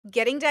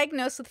getting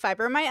diagnosed with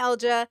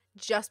fibromyalgia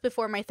just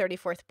before my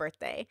 34th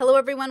birthday. Hello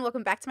everyone,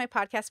 welcome back to my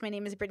podcast. My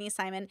name is Brittany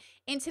Simon.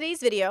 In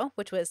today's video,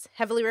 which was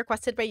heavily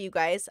requested by you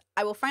guys,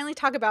 I will finally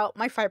talk about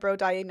my fibro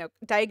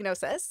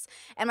diagnosis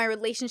and my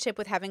relationship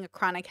with having a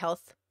chronic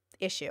health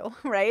issue,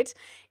 right?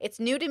 It's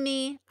new to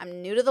me,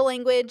 I'm new to the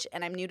language,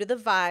 and I'm new to the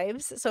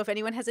vibes. So if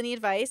anyone has any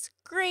advice,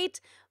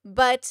 great,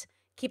 but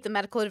keep the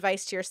medical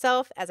advice to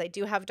yourself, as I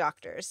do have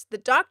doctors. The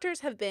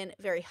doctors have been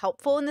very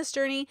helpful in this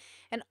journey,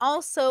 and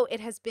also it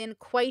has been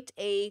quite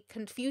a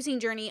confusing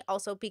journey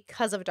also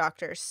because of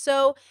doctors.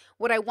 So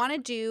what I want to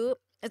do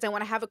is I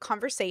want to have a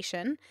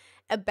conversation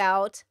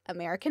about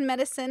American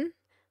medicine,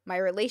 my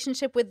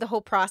relationship with the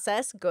whole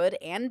process, good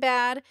and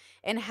bad,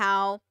 and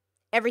how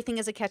everything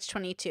is a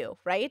catch-22,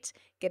 right?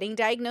 Getting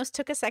diagnosed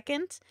took a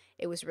second.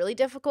 It was really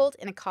difficult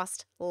and it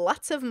cost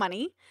lots of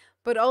money,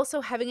 but also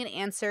having an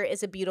answer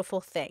is a beautiful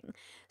thing.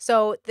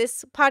 So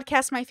this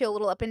podcast might feel a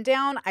little up and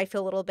down. I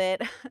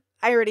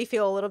already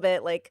feel a little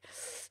bit like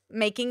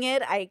making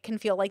it. I can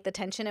feel like the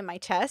tension in my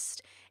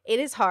chest. It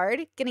is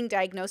hard getting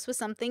diagnosed with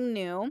something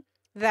new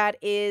that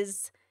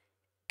is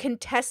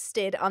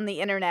contested on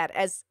the internet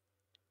as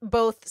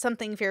both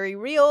something very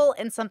real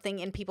and something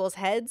in people's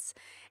heads,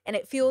 and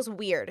it feels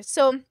weird.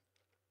 So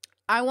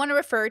I want to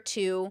refer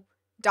to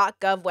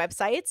 .gov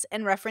websites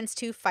and reference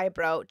to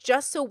fibro,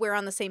 just so we're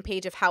on the same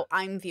page of how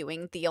I'm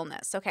viewing the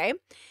illness, okay?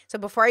 So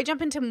before I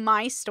jump into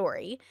my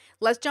story,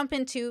 let's jump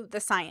into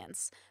the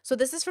science. So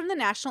this is from the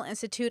National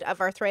Institute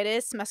of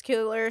Arthritis,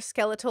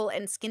 Musculoskeletal,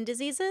 and Skin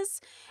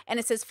Diseases,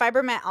 and it says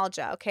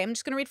fibromyalgia, okay? I'm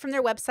just going to read from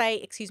their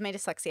website, excuse my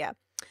dyslexia.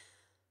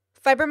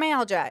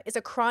 Fibromyalgia is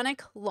a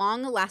chronic,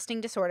 long-lasting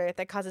disorder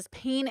that causes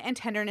pain and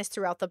tenderness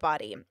throughout the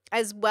body,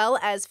 as well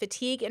as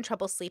fatigue and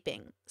trouble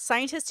sleeping.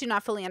 Scientists do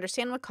not fully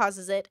understand what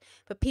causes it,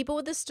 but people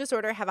with this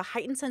disorder have a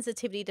heightened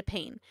sensitivity to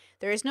pain.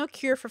 There is no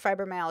cure for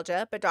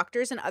fibromyalgia, but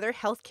doctors and other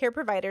healthcare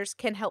providers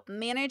can help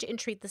manage and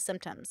treat the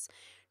symptoms.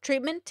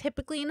 Treatment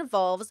typically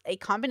involves a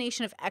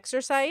combination of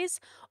exercise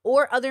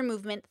or other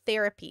movement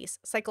therapies,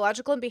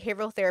 psychological and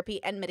behavioral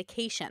therapy, and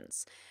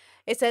medications.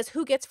 It says,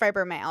 who gets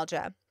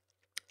fibromyalgia?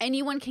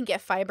 Anyone can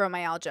get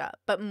fibromyalgia,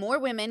 but more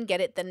women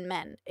get it than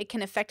men. It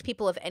can affect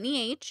people of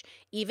any age,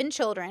 even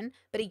children,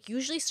 but it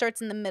usually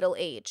starts in the middle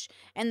age,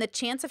 and the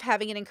chance of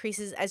having it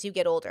increases as you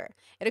get older.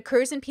 It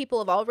occurs in people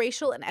of all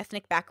racial and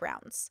ethnic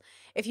backgrounds.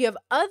 If you have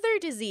other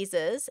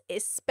diseases,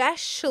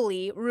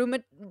 especially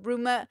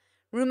rheumatic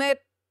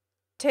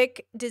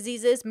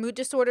diseases, mood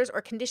disorders,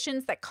 or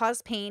conditions that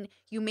cause pain,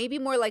 you may be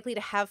more likely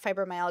to have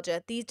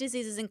fibromyalgia. These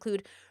diseases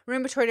include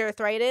rheumatoid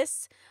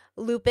arthritis,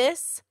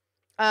 lupus,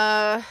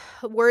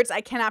 words I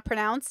cannot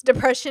pronounce,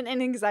 depression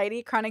and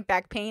anxiety, chronic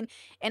back pain,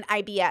 and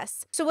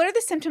IBS. So what are the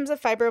symptoms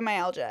of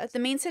fibromyalgia? The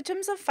main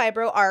symptoms of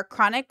fibro are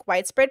chronic,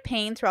 widespread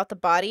pain throughout the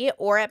body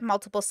or at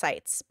multiple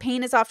sites.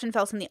 Pain is often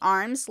felt in the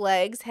arms,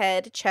 legs,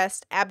 head,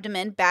 chest,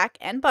 abdomen, back,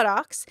 and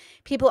buttocks.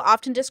 People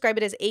often describe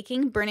it as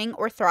aching, burning,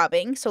 or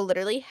throbbing, so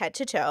literally head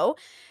to toe.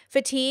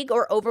 Fatigue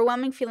or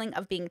overwhelming feeling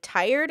of being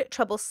tired,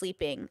 trouble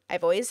sleeping.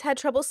 I've always had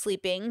trouble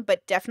sleeping,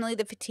 but definitely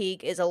the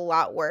fatigue is a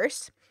lot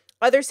worse.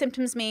 Other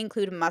symptoms may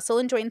include muscle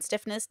and joint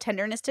stiffness,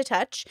 tenderness to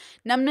touch,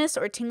 numbness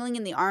or tingling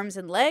in the arms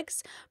and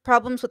legs,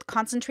 problems with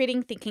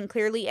concentrating, thinking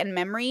clearly, and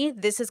memory.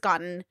 This has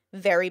gotten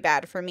very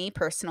bad for me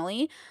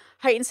personally.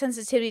 Heightened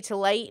sensitivity to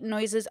light,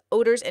 noises,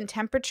 odors, and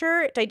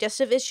temperature,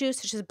 digestive issues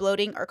such as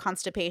bloating or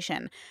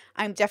constipation.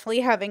 I'm definitely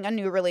having a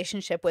new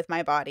relationship with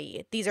my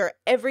body. These are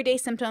everyday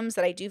symptoms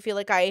that I do feel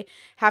like I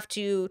have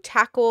to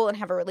tackle and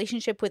have a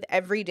relationship with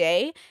every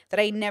day that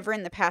I never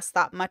in the past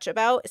thought much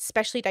about,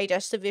 especially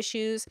digestive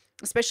issues,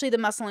 especially the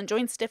muscle and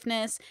joint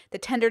stiffness, the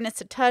tenderness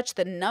to touch,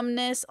 the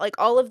numbness, like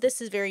all of this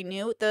is very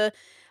new.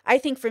 I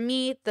think for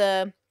me,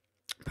 the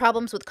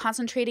problems with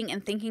concentrating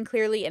and thinking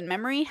clearly and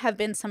memory have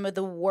been some of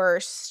the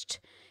worst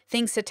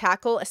things to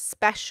tackle,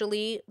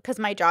 especially because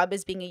my job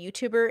is being a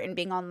YouTuber and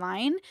being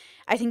online.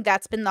 I think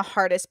that's been the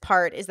hardest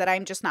part, is that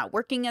I'm just not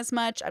working as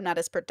much. I'm not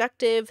as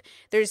productive.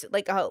 There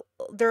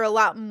are a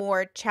lot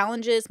more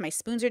challenges. My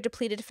spoons are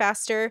depleted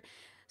faster.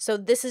 So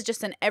this is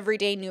just an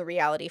everyday new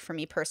reality for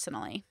me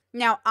personally.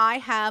 Now, I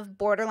have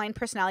borderline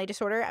personality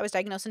disorder. I was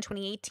diagnosed in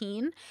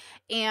 2018,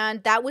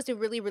 and that was a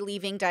really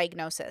relieving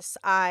diagnosis.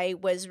 I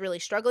was really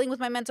struggling with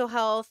my mental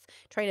health,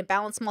 trying to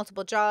balance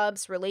multiple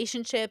jobs,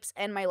 relationships,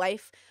 and my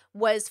life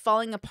was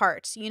falling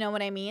apart. You know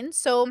what I mean?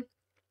 So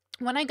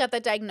when I got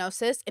that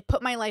diagnosis, it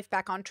put my life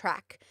back on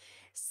track.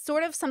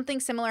 Sort of something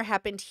similar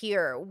happened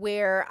here,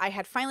 where I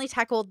had finally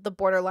tackled the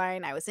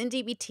borderline. I was in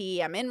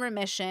DBT, I'm in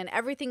remission.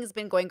 Everything has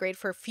been going great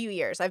for a few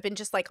years. I've been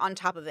just like on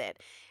top of it,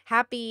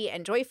 happy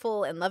and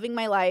joyful and loving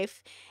my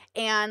life.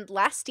 And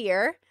last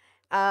year,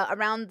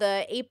 around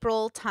the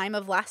April time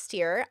of last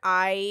year,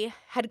 I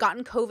had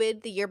gotten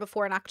COVID the year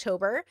before in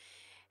October.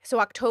 So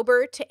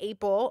October to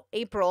April,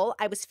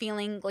 I was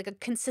feeling like a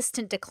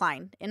consistent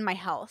decline in my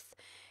health.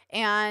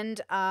 And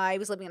I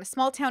was living in a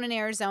small town in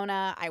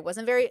Arizona. I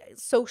wasn't very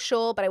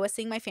social, but I was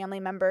seeing my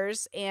family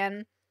members,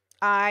 and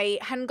I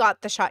hadn't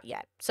got the shot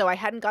yet. So I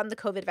hadn't gotten the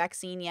COVID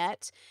vaccine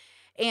yet.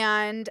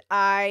 And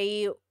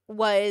I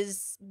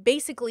was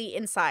basically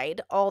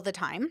inside all the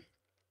time,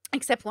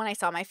 except when I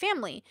saw my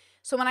family.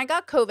 So when I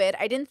got COVID,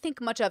 I didn't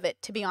think much of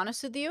it, to be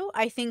honest with you.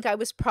 I think I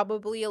was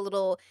probably a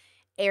little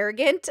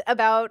arrogant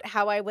about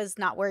how I was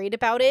not worried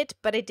about it,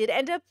 but it did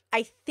end up,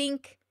 I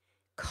think,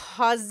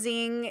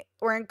 causing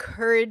or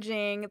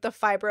encouraging the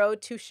fibro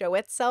to show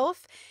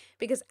itself,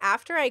 because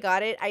after I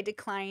got it, I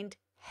declined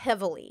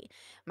heavily.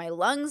 My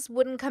lungs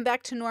wouldn't come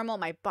back to normal.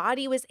 My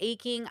body was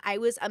aching. I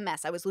was a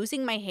mess. I was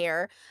losing my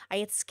hair. I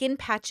had skin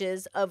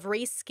patches of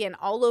raised skin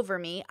all over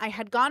me. I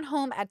had gone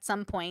home at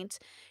some point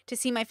to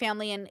see my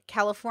family in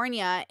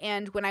California,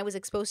 and when I was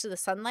exposed to the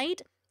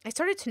sunlight, I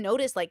started to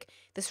notice like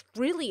this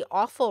really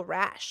awful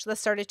rash that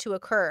started to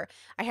occur.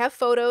 I have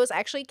photos. I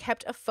actually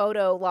kept a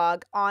photo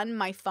log on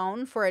my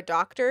phone for a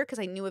doctor because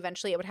I knew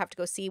eventually I would have to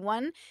go see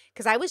one,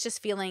 because I was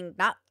just feeling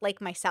not like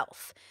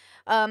myself.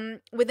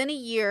 Within a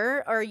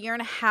year or a year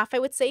and a half, I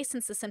would say,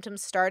 since the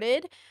symptoms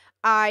started,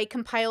 I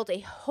compiled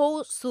a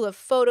whole slew of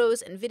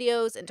photos and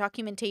videos and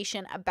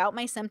documentation about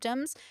my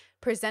symptoms,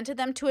 presented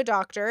them to a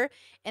doctor,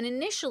 and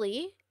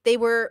initially they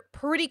were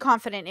pretty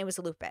confident it was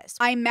lupus.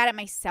 I'm mad at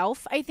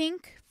myself, I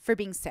think, for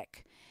being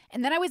sick.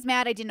 And then I was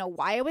mad I didn't know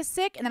why I was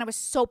sick. And then I was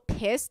so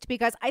pissed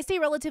because I stay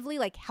relatively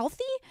like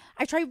healthy.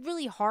 I try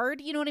really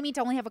hard, you know what I mean,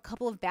 to only have a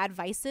couple of bad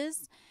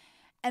vices.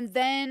 And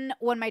then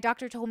when my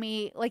doctor told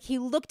me, like, he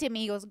looked at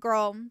me, he goes,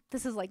 girl,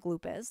 this is like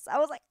lupus. I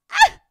was like,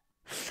 ah!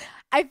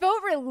 I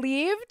felt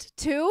relieved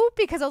too,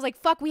 because I was like,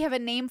 fuck, we have a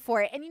name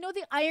for it. And you know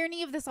the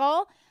irony of this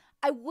all?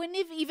 I wouldn't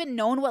have even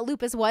known what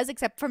lupus was,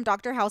 except from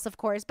Dr. House, of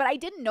course. But I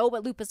didn't know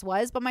what lupus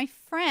was. But my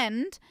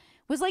friend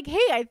was like, hey,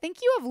 I think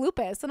you have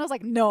lupus. And I was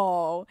like,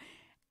 no.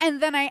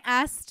 And then I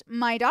asked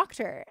my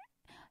doctor,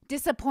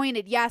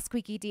 disappointed. Yeah,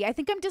 Squeaky D. I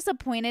think I'm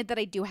disappointed that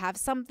I do have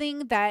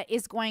something that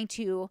is going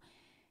to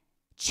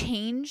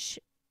change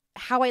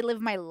how I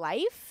live my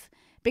life,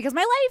 because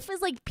my life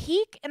is like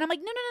peak. And I'm like,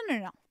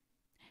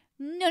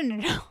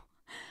 no.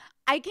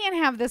 I can't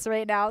have this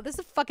right now. This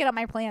is fucking up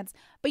my plans.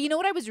 But you know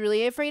what I was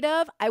really afraid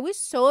of? I was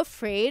so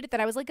afraid that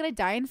I was like going to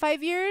die in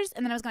 5 years,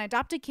 and then I was going to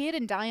adopt a kid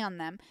and die on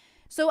them.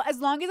 So as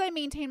long as I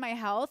maintain my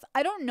health,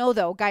 I don't know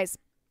though, guys.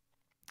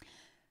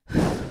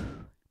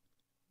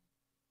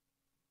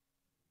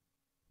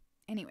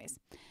 Anyways.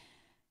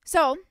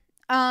 So,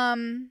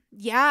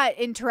 yeah,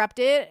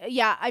 interrupted.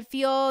 Yeah,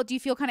 do you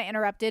feel kind of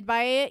interrupted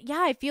by it?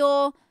 Yeah, I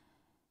feel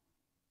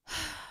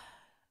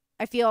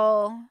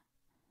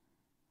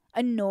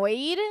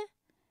annoyed,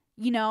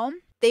 you know?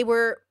 They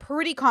were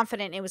pretty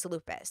confident it was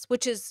lupus,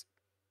 which is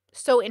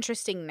so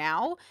interesting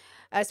now,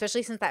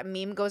 especially since that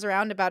meme goes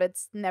around about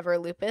it's never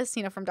lupus,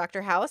 you know, from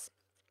Dr. House.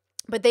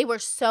 But they were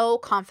so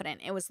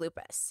confident it was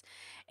lupus.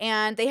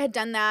 And they had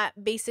done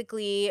that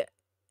basically,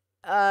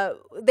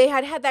 they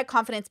had that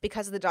confidence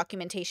because of the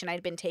documentation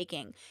I'd been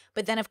taking.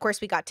 But then, of course,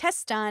 we got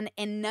tests done,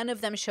 and none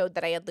of them showed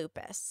that I had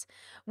lupus,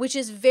 which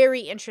is very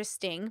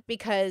interesting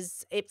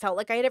because it felt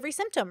like I had every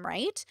symptom,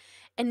 right?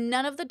 And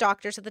none of the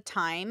doctors at the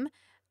time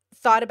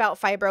thought about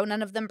fibro.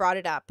 None of them brought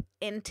it up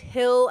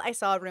until I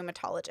saw a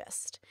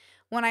rheumatologist.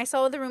 When I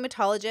saw the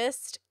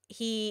rheumatologist,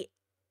 he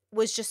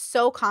was just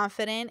so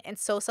confident and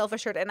so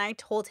self-assured. And I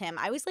told him,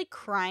 I was like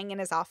crying in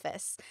his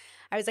office.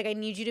 I was like, I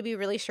need you to be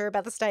really sure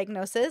about this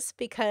diagnosis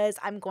because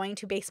I'm going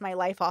to base my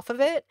life off of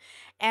it.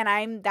 And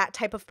I'm that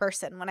type of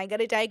person. When I get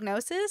a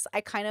diagnosis,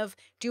 I kind of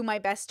do my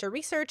best to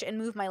research and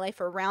move my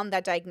life around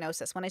that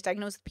diagnosis. When I was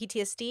diagnosed with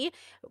PTSD,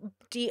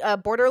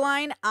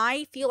 borderline,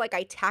 I feel like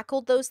I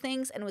tackled those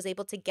things and was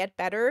able to get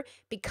better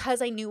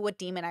because I knew what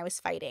demon I was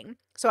fighting.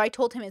 So I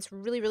told him it's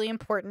really, really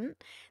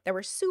important that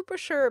we're super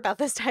sure about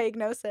this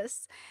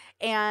diagnosis.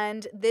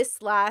 And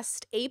this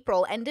last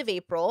April, end of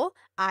April,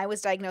 I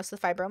was diagnosed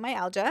with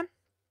fibromyalgia.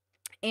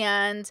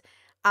 And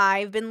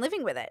I've been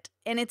living with it,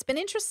 and it's been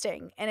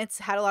interesting, and it's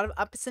had a lot of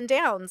ups and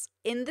downs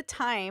in the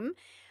time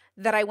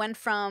that I went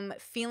from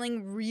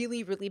feeling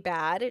really, really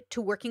bad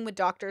to working with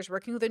doctors,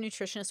 working with a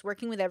nutritionist,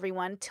 working with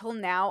everyone, till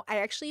now. I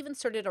actually even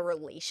started a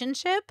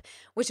relationship,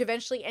 which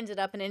eventually ended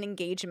up in an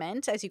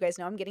engagement. As you guys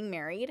know, I'm getting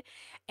married.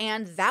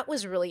 And that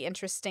was really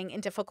interesting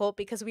and difficult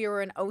because we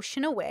were an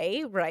ocean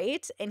away,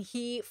 right? And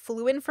he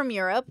flew in from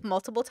Europe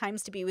multiple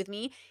times to be with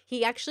me.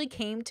 He actually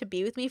came to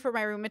be with me for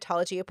my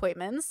rheumatology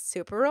appointments.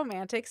 Super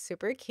romantic,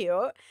 super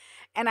cute.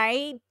 And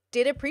I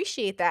did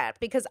appreciate that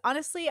because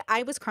honestly,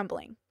 I was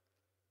crumbling.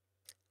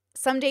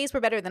 Some days were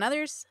better than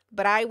others,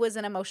 but I was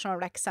an emotional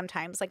wreck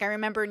sometimes. Like I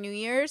remember New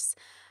Year's,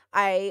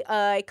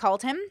 I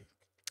called him.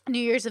 New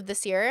Year's of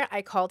this year,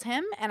 I called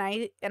him and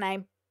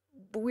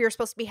we were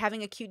supposed to be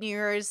having a cute New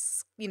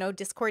Year's,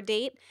 Discord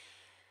date.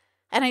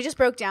 And I just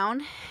broke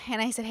down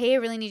and I said, hey, I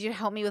really need you to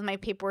help me with my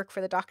paperwork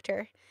for the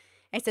doctor.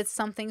 I said,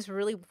 something's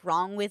really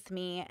wrong with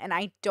me and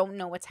I don't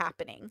know what's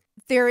happening.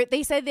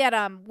 They said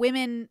that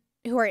women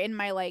who are in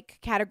my like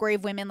category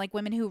of women, like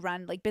women who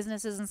run like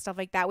businesses and stuff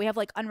like that, we have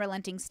like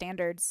unrelenting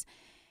standards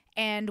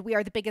and we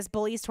are the biggest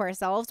bullies to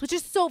ourselves, which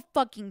is so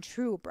fucking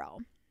true, bro.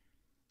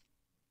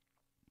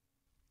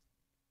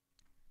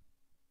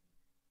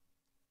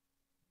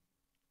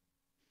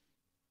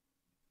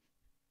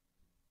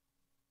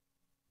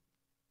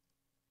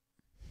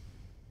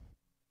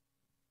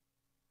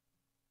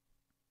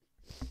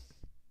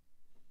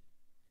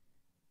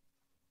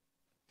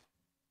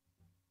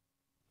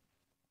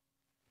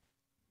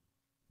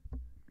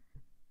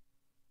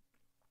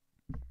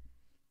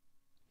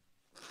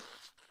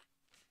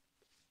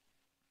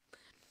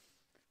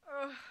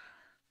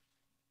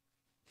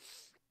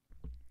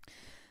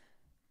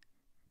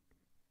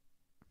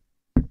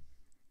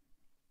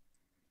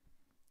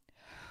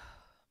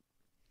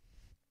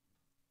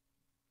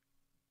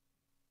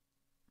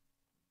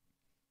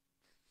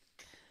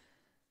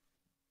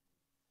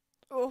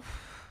 Oh,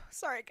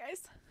 sorry,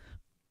 guys.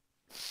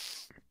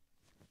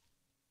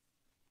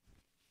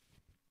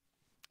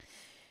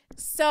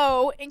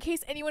 So, in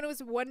case anyone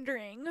was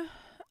wondering,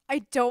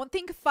 I don't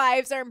think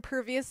fives are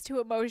impervious to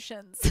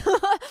emotions.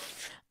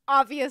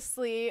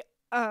 Obviously,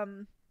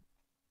 I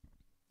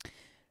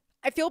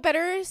feel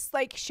better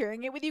like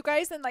sharing it with you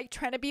guys than like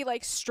trying to be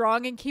like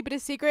strong and keep it a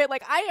secret.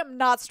 Like I am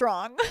not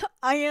strong.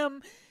 I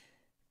am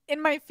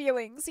in my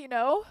feelings, you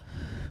know?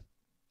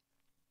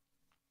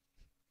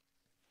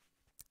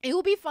 It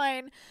will be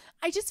fine.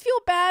 I just feel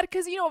bad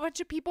because, you know, a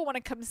bunch of people want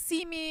to come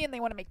see me and they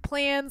want to make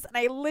plans, and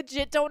I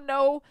legit don't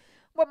know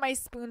what my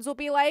spoons will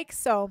be like.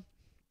 So,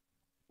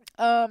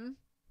 um,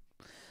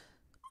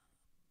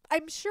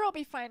 I'm sure I'll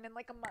be fine in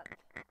like a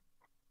month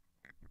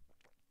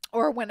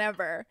or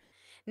whenever.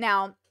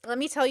 Now, let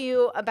me tell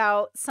you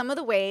about some of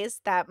the ways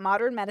that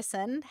modern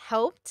medicine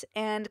helped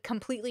and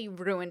completely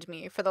ruined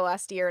me for the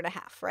last year and a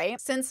half, right?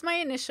 Since my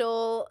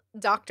initial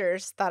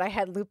doctors thought I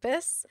had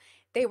lupus,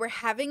 they were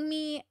having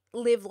me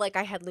live like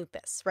I had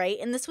lupus, right?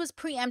 And this was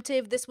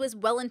preemptive, this was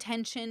well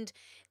intentioned.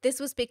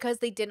 This was because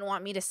they didn't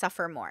want me to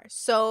suffer more.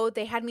 So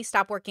they had me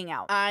stop working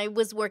out. I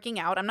was working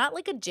out. I'm not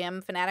like a gym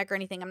fanatic or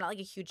anything. I'm not like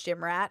a huge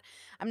gym rat.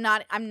 I'm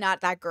not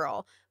that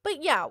girl.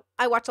 But yeah,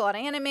 I watched a lot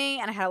of anime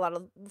and I had a lot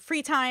of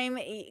free time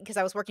because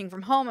I was working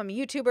from home. I'm a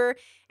YouTuber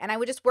and I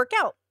would just work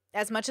out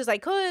as much as I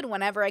could,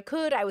 whenever I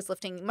could. I was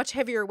lifting much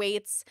heavier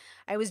weights.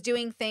 I was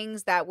doing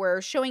things that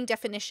were showing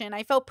definition.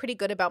 I felt pretty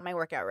good about my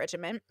workout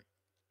regimen.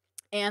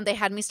 And they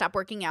had me stop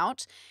working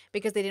out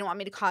because they didn't want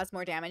me to cause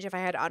more damage if I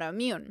had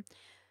autoimmune.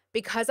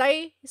 Because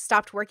I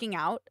stopped working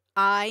out,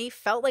 I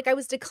felt like I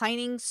was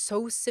declining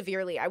so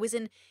severely. I was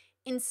in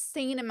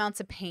insane amounts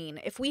of pain.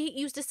 If we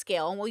used a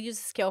scale, and we'll use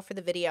a scale for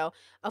the video,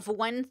 of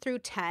 1 through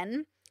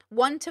 10,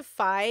 1 to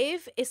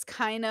 5 is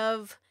kind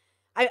of,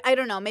 I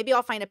don't know, maybe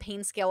I'll find a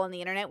pain scale on the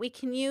internet we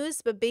can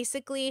use, but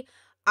basically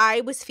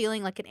I was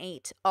feeling like an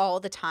 8 all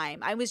the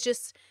time. I was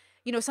just,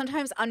 you know,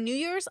 sometimes on New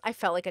Year's, I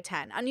felt like a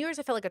 10. On New Year's,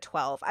 I felt like a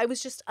 12. I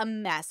was just a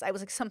mess. I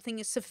was like, something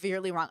is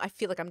severely wrong. I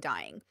feel like I'm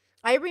dying.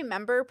 I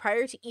remember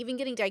prior to even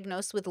getting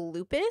diagnosed with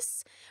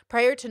lupus,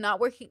 prior to not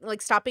working,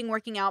 like stopping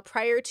working out,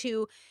 prior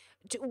to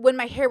when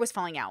my hair was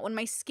falling out, when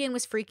my skin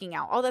was freaking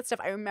out, all that stuff.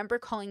 I remember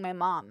calling my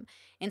mom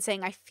and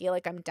saying, I feel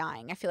like I'm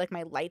dying. I feel like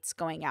my light's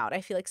going out.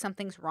 I feel like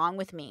something's wrong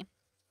with me.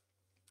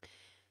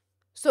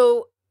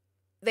 So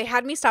they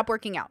had me stop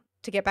working out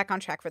to get back on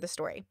track for the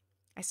story.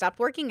 I stopped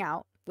working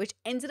out, which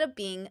ended up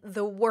being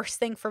the worst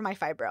thing for my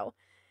fibro.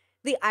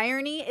 The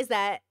irony is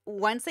that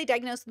once they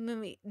diagnosed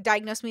me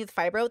with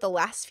fibro, the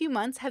last few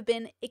months have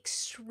been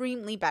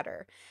extremely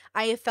better.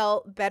 I have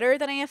felt better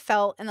than I have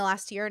felt in the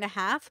last year and a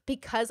half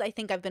because I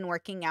think I've been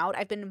working out.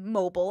 I've been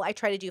mobile. I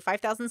try to do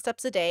 5,000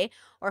 steps a day,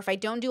 or if I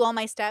don't do all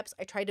my steps,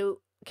 I try to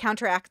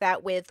counteract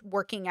that with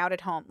working out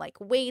at home, like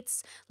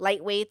weights,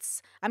 light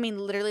weights. I mean,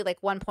 literally like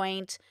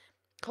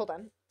hold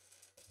on.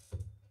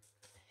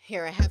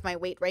 Here, I have my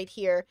weight right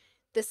here.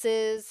 This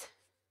is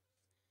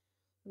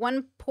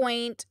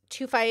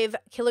 1.25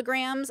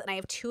 kilograms, and I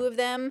have 2 of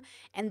them,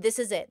 and this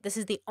is it. This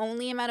is the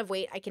only amount of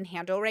weight I can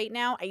handle right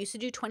now. I used to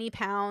do 20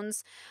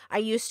 pounds. I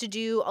used to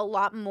do a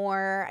lot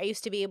more. I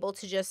used to be able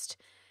to just,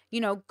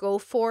 you know, go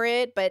for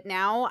it, but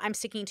now I'm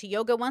sticking to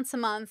yoga once a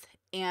month,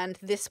 and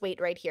this weight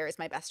right here is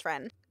my best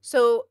friend.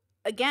 So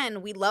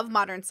again, we love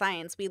modern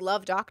science. We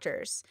love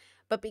doctors,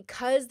 but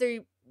because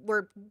they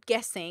were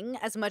guessing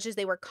as much as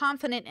they were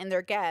confident in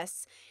their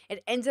guess,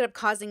 it ended up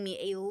causing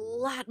me a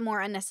lot more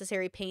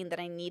unnecessary pain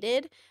than I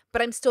needed.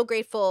 But I'm still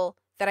grateful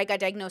that I got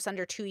diagnosed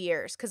under 2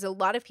 years, because a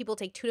lot of people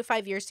take 2 to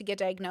 5 years to get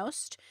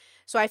diagnosed.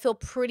 So I feel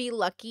pretty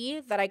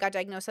lucky that I got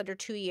diagnosed under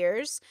 2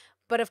 years.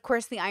 But of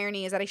course, the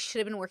irony is that I should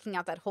have been working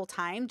out that whole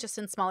time, just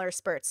in smaller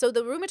spurts. So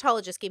the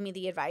rheumatologist gave me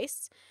the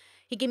advice.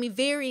 He gave me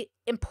very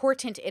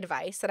important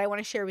advice that I want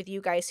to share with you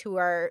guys who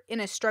are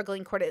in a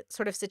struggling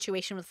sort of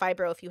situation with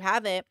fibro, if you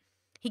have it.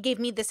 He gave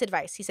me this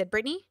advice. He said,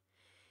 Brittany,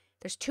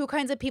 there's 2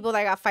 kinds of people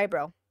that got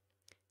fibro.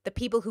 The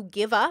people who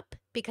give up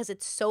because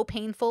it's so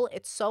painful,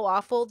 it's so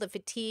awful, the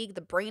fatigue,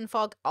 the brain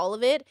fog, all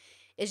of it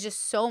is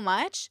just so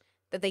much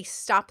that they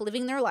stop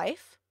living their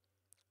life.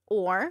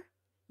 Or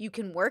you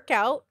can work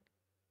out,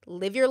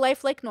 live your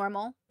life like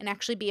normal, and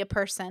actually be a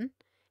person,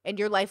 and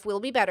your life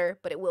will be better,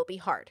 but it will be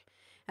hard.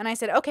 And I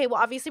said, okay,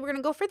 well, obviously we're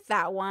going to go for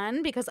that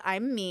one because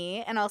I'm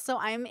me, and also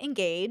I'm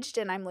engaged,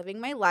 and I'm living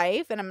my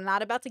life, and I'm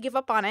not about to give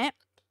up on it.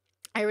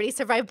 I already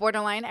survived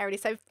borderline. I already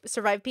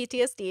survived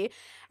PTSD.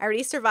 I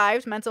already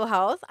survived mental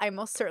health. I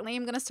most certainly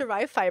am going to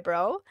survive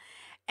fibro.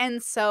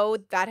 And so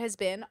that has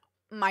been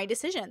my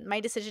decision.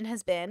 My decision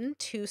has been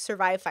to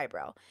survive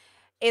fibro.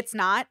 It's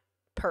not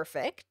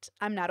perfect.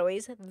 I'm not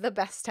always the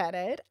best at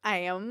it. I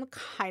am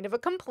kind of a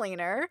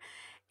complainer.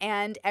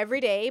 And every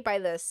day by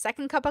the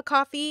second cup of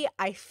coffee,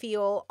 I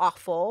feel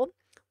awful.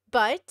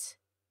 But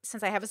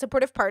since I have a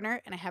supportive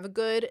partner and I have a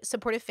good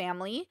supportive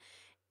family,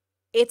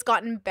 it's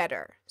gotten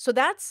better. So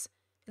that's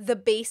the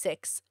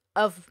basics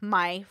of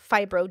my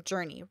fibro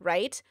journey,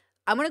 right?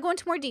 I'm going to go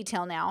into more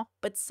detail now,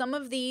 but some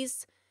of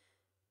these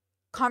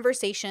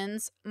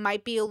conversations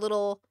might be a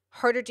little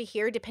harder to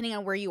hear depending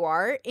on where you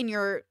are in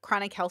your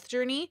chronic health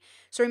journey.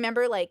 So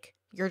remember, like,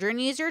 your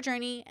journey is your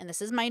journey and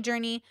this is my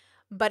journey,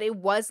 but it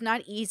was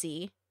not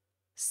easy.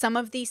 Some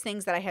of these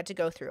things that I had to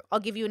go through. I'll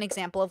give you an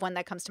example of one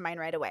that comes to mind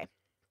right away.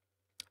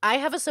 I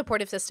have a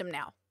supportive system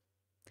now.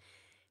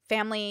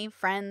 Family,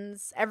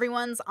 friends,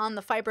 everyone's on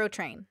the fibro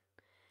train.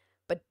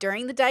 But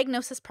during the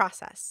diagnosis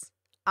process,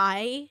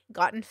 I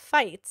got in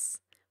fights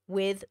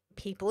with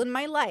people in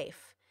my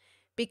life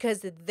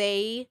because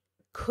they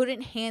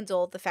couldn't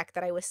handle the fact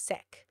that I was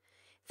sick.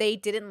 They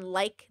didn't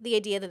like the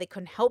idea that they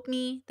couldn't help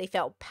me. They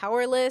felt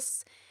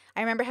powerless. I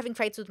remember having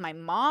fights with my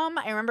mom.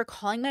 I remember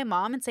calling my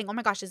mom and saying, oh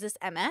my gosh, is this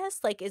MS?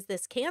 Like, is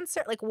this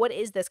cancer? Like, what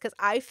is this? Because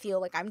I feel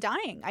like I'm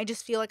dying. I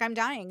just feel like I'm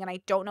dying and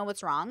I don't know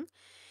what's wrong.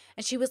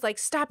 And she was like,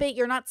 stop it.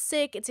 You're not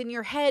sick. It's in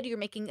your head. You're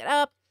making it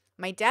up.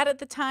 My dad at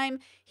the time,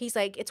 he's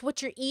like, it's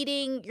what you're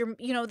eating.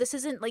 This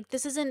isn't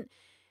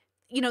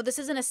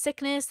a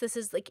sickness. This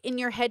is like in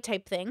your head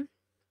type thing.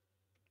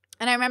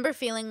 And I remember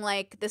feeling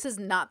like this is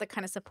not the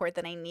kind of support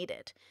that I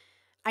needed.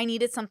 I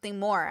needed something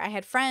more. I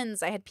had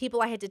friends, I had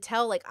people I had to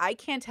tell, like, I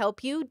can't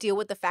help you deal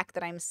with the fact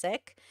that I'm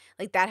sick.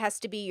 Like, that has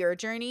to be your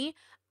journey.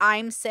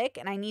 I'm sick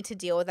and I need to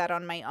deal with that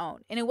on my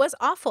own. And it was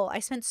awful. I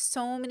spent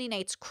so many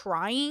nights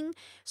crying,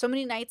 so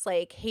many nights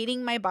like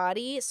hating my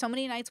body, so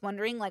many nights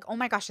wondering like, oh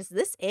my gosh, is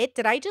this it?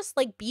 Did I just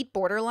like beat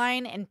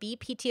borderline and beat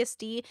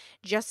PTSD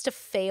just to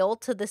fail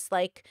to this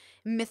like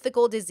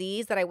mythical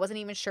disease that I wasn't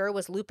even sure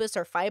was lupus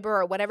or fibro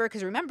or whatever?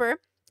 Because remember,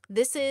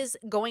 this is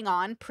going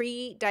on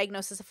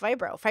pre-diagnosis of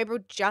fibro.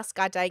 Fibro just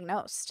got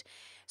diagnosed.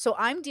 So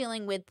I'm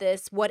dealing with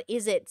this what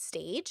is it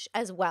stage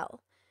as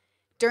well.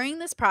 During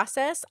this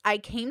process, I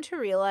came to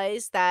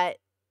realize that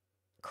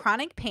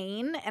chronic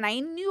pain, and I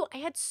knew I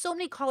had so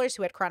many callers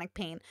who had chronic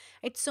pain.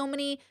 I had so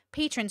many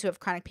patrons who have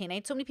chronic pain. I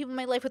had so many people in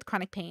my life with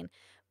chronic pain.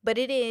 But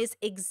it is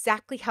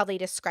exactly how they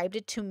described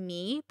it to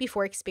me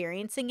before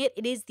experiencing it.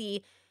 It is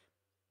the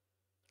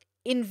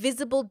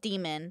invisible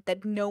demon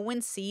that no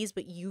one sees,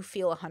 but you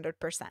feel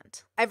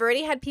 100%. I've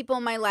already had people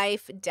in my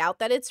life doubt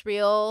that it's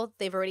real.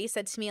 They've already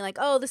said to me like,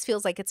 oh, this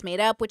feels like it's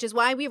made up, which is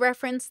why we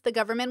reference the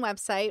government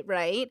website,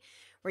 right?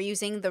 We're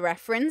using the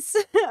reference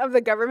of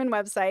the government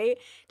website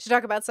to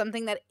talk about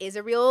something that is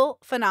a real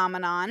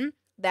phenomenon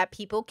that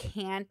people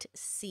can't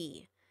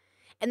see.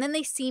 And then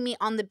they see me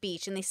on the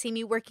beach and they see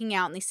me working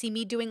out and they see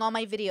me doing all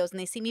my videos and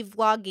they see me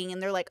vlogging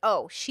and they're like,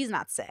 oh, she's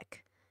not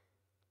sick.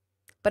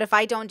 But if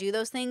I don't do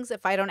those things,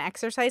 if I don't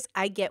exercise,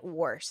 I get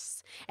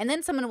worse. And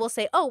then someone will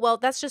say, oh, well,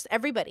 that's just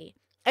everybody.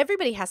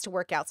 Everybody has to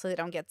work out so they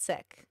don't get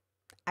sick.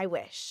 I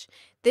wish.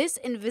 This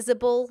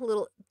invisible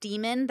little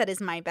demon that is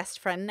my best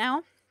friend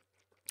now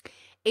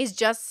is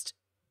just,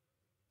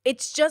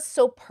 it's just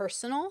so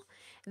personal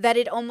that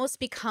it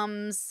almost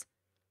becomes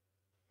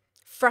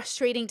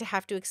frustrating to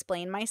have to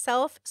explain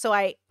myself. So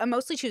I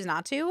mostly choose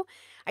not to.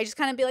 I just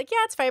kind of be like,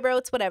 yeah, it's fibro,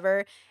 it's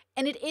whatever.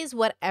 And it is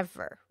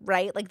whatever,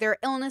 right? Like there are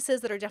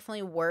illnesses that are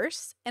definitely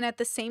worse. And at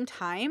the same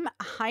time,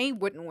 I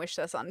wouldn't wish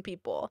this on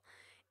people.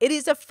 It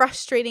is a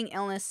frustrating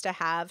illness to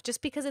have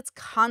just because it's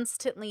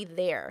constantly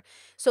there.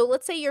 So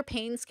let's say your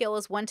pain scale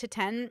is 1 to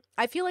 10.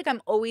 I feel like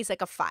I'm always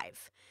like a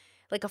 5,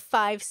 like a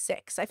 5,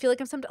 6. I feel like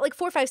I'm sometimes like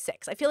 4, 5,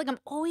 6. I feel like I'm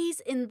always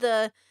in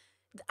the,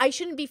 I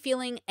shouldn't be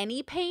feeling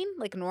any pain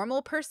like a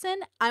normal person.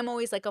 I'm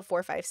always like a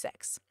 4, 5,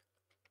 6.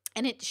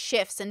 And it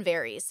shifts and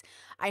varies.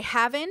 I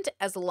haven't,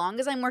 as long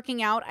as I'm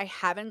working out, I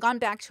haven't gone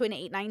back to an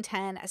 8, 9,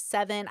 10, a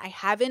 7. I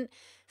haven't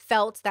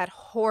felt that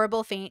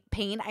horrible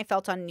pain I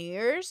felt on New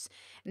Year's.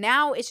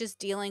 Now it's just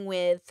dealing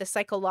with the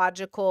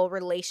psychological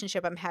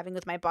relationship I'm having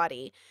with my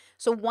body.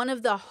 So one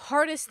of the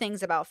hardest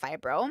things about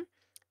fibro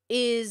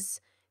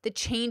is the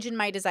change in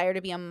my desire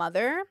to be a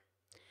mother.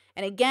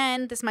 And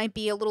again, this might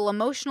be a little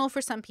emotional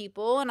for some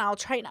people, and I'll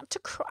try not to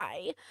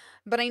cry.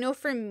 But I know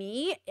for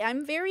me,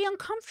 I'm very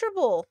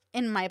uncomfortable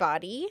in my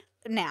body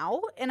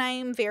now, and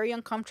I'm very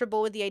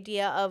uncomfortable with the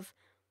idea of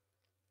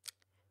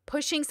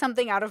pushing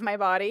something out of my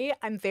body.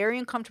 I'm very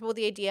uncomfortable with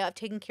the idea of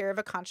taking care of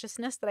a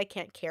consciousness that I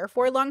can't care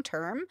for long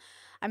term.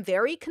 I'm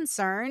very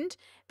concerned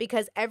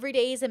because every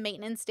day is a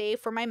maintenance day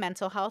for my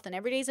mental health, and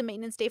every day is a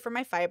maintenance day for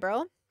my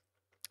fibro,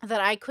 that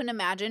I couldn't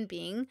imagine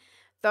being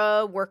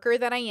the worker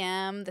that I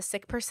am, the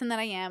sick person that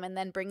I am, and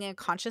then bringing a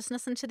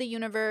consciousness into the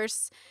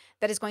universe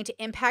that is going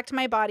to impact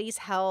my body's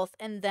health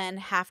and then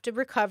have to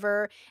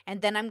recover.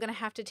 And then I'm going to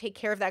have to take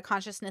care of that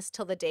consciousness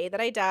till the day that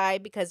I die,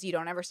 because you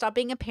don't ever stop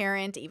being a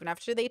parent, even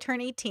after they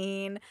turn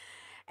 18.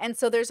 And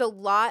so there's a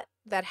lot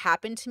that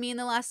happened to me in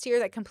the last year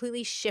that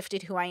completely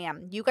shifted who I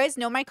am. You guys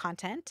know my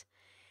content,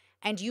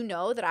 and you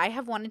know that I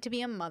have wanted to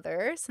be a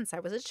mother since I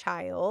was a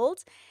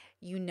child.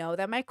 You know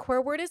that my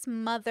core word is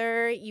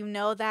mother. You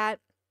know that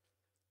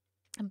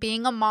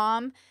being a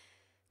mom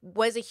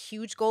was a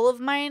huge goal of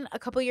mine a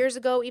couple years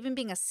ago, even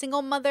being a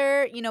single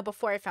mother,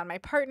 before I found my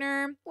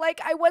partner. Like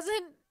I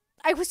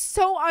was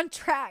so on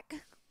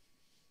track.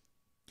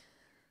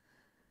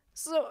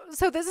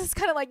 So this is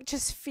kind of like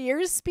just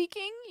fears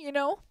speaking,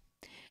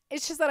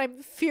 It's just that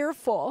I'm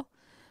fearful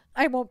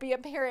I won't be a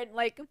parent.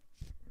 Like,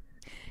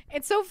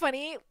 it's so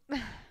funny.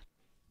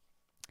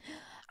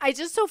 It's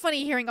just so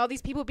funny hearing all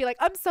these people be like,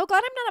 I'm so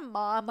glad I'm not a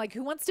mom. Like,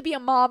 who wants to be a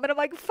mom? And I'm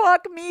like,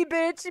 fuck me,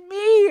 bitch,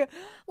 me.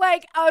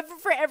 Like,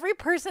 for every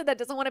person that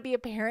doesn't want to be a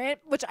parent,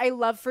 which I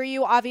love for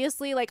you,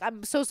 obviously, like,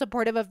 I'm so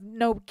supportive of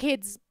no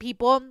kids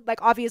people.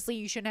 Like, obviously,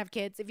 you shouldn't have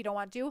kids if you don't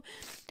want to.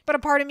 But a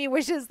part of me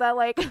wishes that,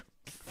 like,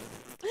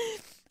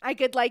 I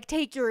could, like,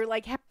 take your,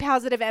 like,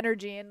 positive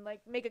energy and, like,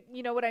 make it,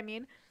 you know what I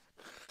mean?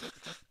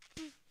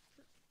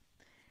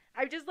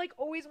 I've just, like,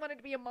 always wanted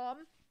to be a mom.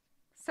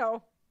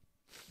 So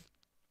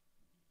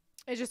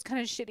it's just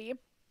kind of shitty.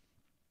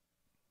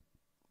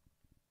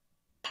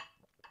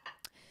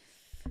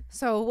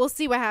 So we'll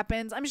see what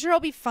happens. I'm sure I'll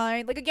be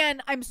fine. Like,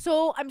 again, I'm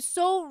so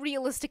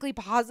realistically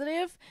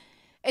positive.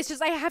 It's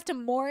just I have to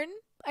mourn.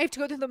 I have to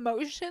go through the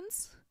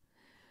motions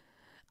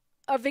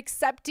of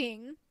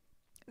accepting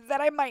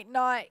that I might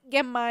not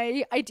get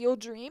my ideal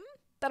dream,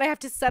 that I have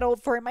to settle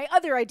for my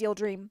other ideal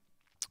dream.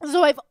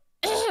 So I've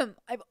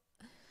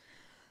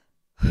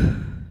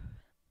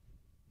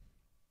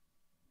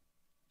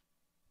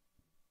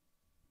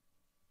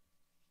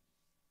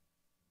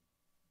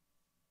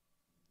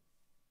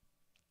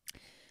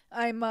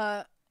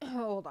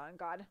hold on,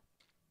 God.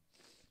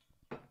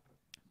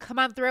 Come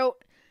on,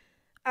 throat.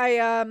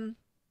 I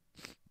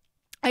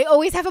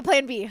always have a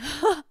plan B.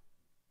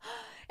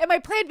 And my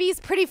plan B is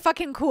pretty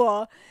fucking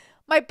cool.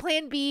 My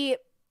plan B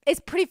is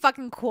pretty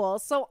fucking cool.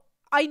 So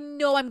I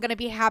know I'm going to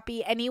be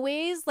happy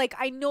anyways. Like,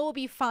 I know it'll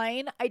be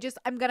fine.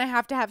 I'm going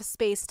to have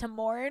space to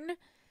mourn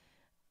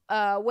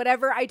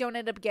whatever I don't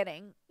end up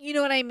getting. You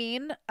know what I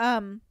mean?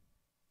 I'm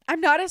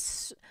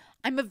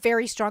a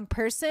very strong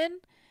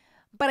person,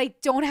 but I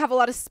don't have a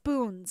lot of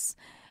spoons.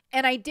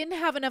 And I didn't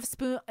have enough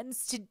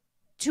spoons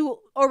to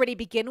already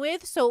begin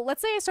with. So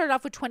let's say I started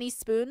off with 20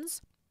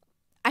 spoons.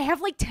 I have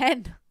like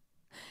 10.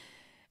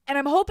 And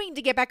I'm hoping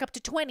to get back up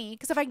to 20.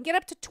 Because if I can get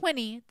up to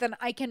 20, then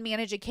I can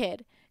manage a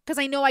kid. Because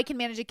I know I can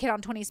manage a kid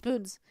on 20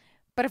 spoons.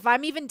 But if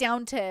I'm even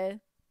down to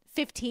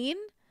 15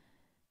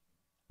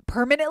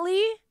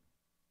 permanently,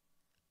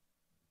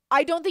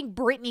 I don't think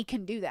Brittany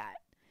can do that.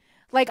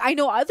 Like, I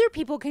know other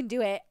people can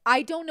do it.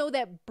 I don't know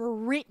that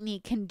Brittany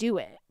can do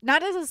it.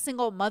 Not as a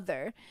single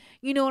mother.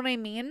 You know what I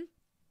mean?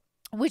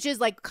 Which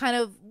is like kind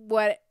of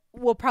what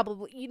will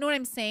probably, you know what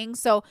I'm saying?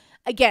 So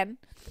again,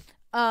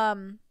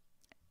 I'm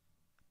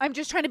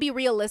just trying to be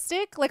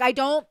realistic. Like,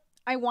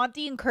 I want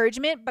the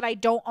encouragement, but I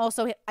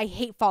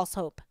hate false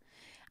hope.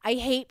 I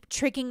hate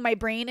tricking my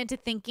brain into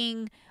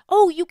thinking,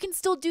 oh, you can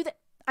still do that.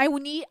 I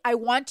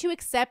want to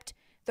accept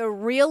the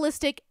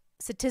realistic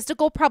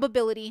statistical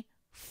probability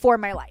for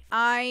my life.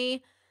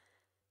 I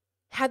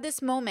had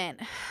this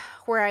moment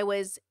where I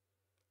was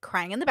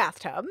crying in the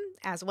bathtub,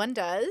 as one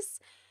does,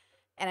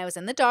 and I was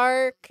in the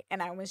dark,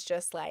 and I was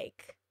just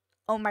like,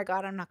 oh my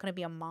God, I'm not going to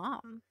be a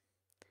mom.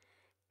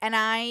 And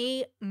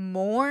I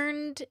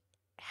mourned,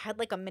 had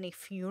like a mini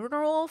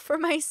funeral for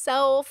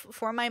myself,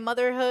 for my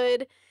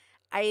motherhood.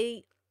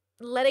 I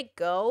let it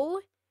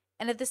go.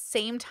 And at the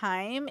same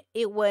time,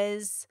 it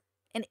was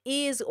and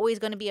is always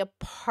going to be a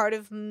part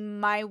of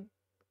my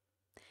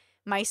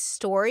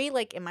story.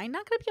 Like, am I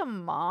not going to be a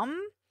mom?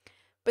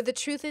 But the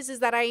truth is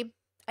that I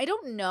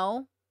don't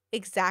know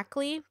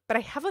exactly, but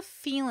I have a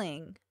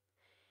feeling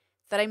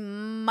that I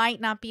might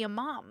not be a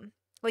mom,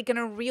 like in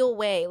a real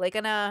way. Like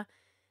I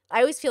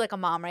always feel like a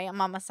mom, right? A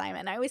mom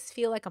assignment. I always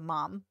feel like a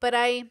mom, but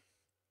I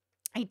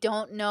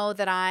don't know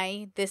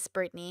that this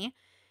Brittany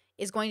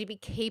is going to be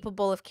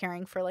capable of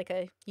caring for like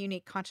a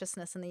unique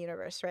consciousness in the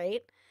universe,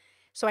 right?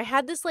 So I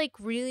had this like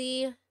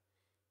really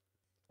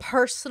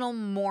personal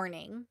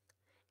mourning.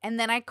 And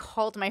then I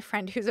called my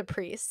friend who's a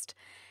priest.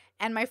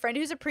 And my friend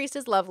who's a priest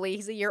is lovely.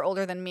 He's a year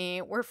older than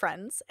me. We're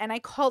friends. And I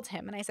called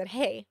him and I said,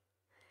 hey,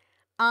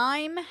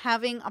 I'm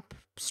having a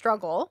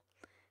struggle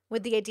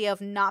with the idea of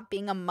not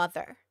being a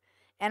mother.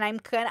 And I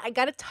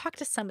got to talk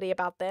to somebody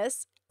about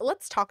this.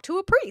 Let's talk to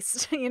a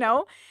priest,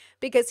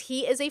 because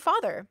he is a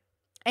father.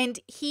 And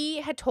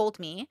he had told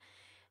me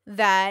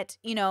that,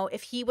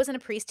 if he wasn't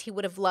a priest, he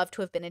would have loved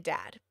to have been a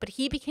dad. But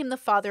he became the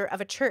father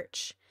of a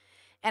church.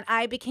 And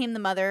I became the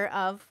mother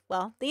of,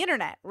 well, the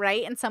internet,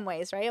 right? In some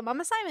ways, right? I'm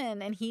Mama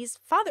Simon and he's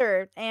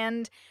father.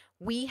 And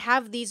we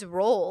have these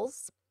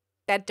roles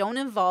that don't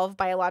involve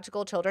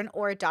biological children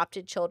or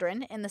adopted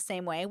children in the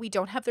same way. We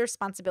don't have the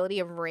responsibility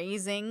of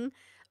raising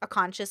a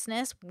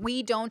consciousness.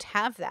 We don't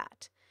have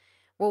that.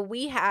 What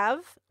we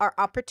have are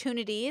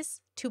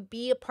opportunities to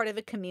be a part of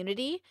a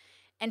community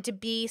and to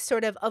be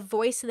sort of a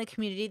voice in the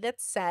community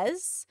that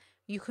says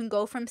you can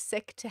go from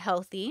sick to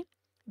healthy,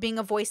 being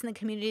a voice in the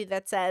community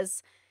that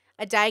says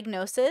a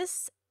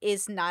diagnosis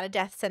is not a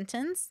death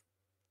sentence.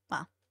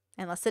 Well,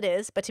 unless it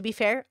is. But to be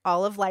fair,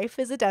 all of life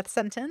is a death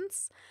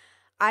sentence.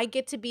 I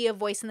get to be a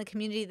voice in the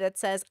community that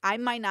says I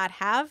might not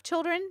have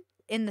children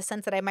in the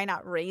sense that I might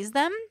not raise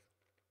them,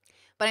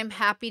 but I'm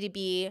happy to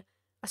be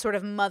a sort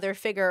of mother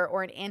figure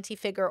or an auntie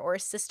figure or a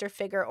sister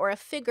figure or a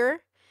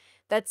figure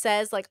that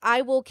says, like,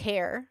 I will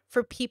care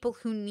for people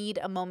who need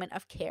a moment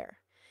of care.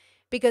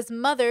 Because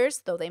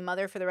mothers, though they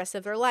mother for the rest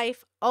of their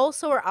life,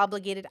 also are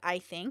obligated, I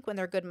think, when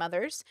they're good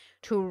mothers,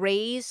 to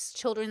raise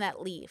children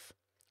that leave.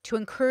 to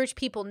encourage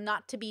people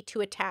not to be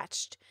too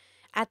attached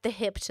at the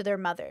hip to their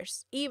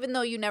mothers, even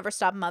though you never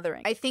stop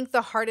mothering. I think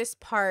the hardest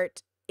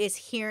part is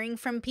hearing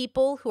from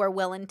people who are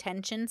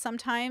well-intentioned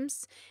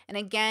sometimes. And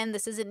again,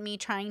 this isn't me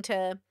trying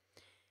to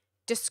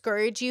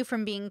discourage you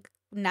from being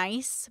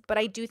nice, but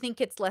I do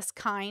think it's less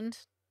kind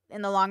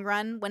in the long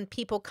run when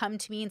people come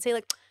to me and say,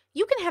 like,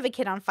 you can have a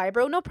kid on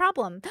fibro, no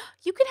problem.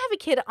 You can have a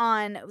kid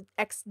on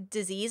X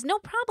disease, no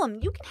problem.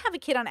 You can have a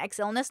kid on X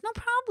illness, no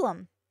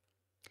problem.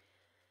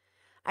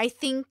 I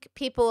think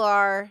people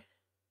are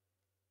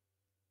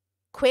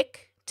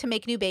quick to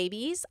make new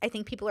babies. I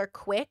think people are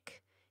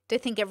quick to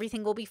think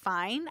everything will be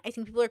fine. I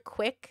think people are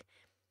quick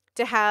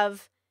to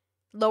have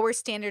lower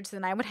standards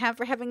than I would have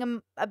for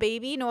having a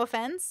baby, no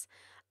offense.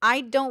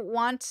 I don't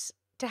want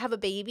to have a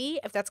baby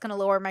if that's going to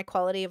lower my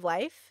quality of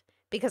life,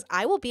 because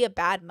I will be a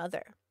bad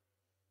mother.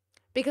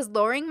 Because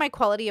lowering my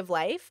quality of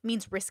life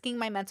means risking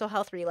my mental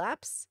health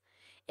relapse.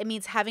 It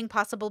means having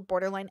possible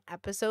borderline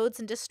episodes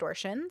and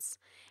distortions.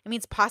 It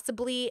means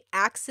possibly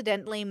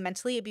accidentally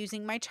mentally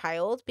abusing my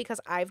child because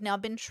I've now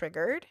been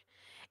triggered.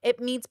 It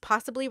means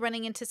possibly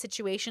running into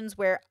situations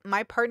where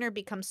my partner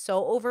becomes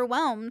so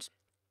overwhelmed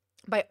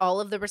by all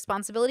of the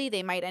responsibility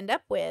they might end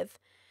up with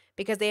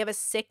because they have a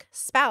sick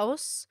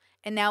spouse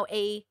and now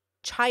a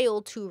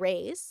child to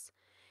raise.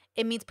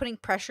 It means putting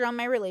pressure on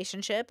my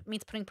relationship. It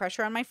means putting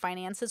pressure on my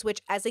finances,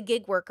 which as a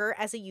gig worker,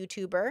 as a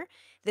YouTuber,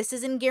 this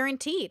isn't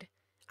guaranteed.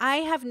 I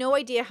have no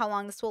idea how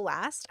long this will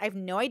last. I have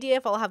no idea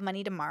if I'll have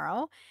money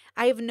tomorrow.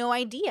 I have no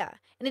idea.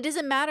 And it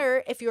doesn't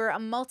matter if you're a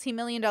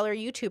multi-million-dollar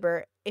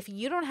YouTuber. If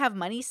you don't have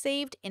money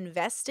saved,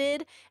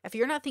 invested, if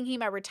you're not thinking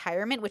about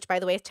retirement, which by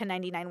the way is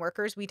 1099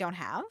 workers we don't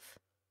have,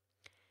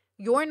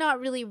 you're not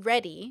really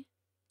ready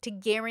to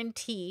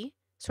guarantee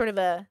sort of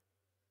a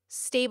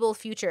stable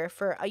future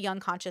for a young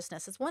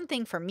consciousness. It's one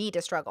thing for me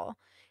to struggle.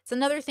 It's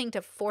another thing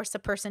to force a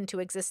person into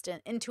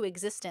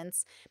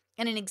existence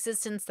and an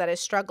existence that is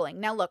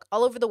struggling. Now look,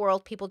 all over the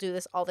world, people do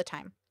this all the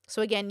time.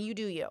 So again, you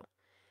do you.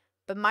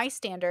 But my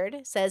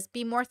standard says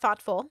be more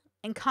thoughtful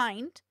and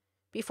kind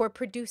before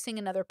producing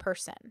another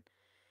person.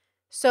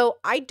 So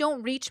I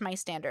don't reach my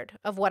standard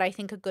of what I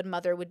think a good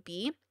mother would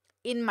be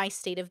in my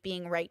state of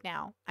being right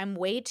now. I'm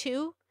way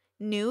too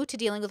new to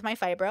dealing with my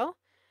fibro.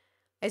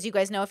 As you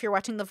guys know, if you're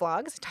watching the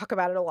vlogs, I talk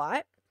about it a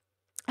lot.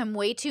 I'm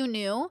way too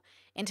new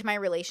into my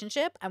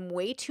relationship. I'm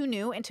way too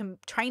new into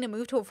trying to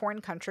move to a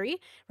foreign country,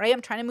 right?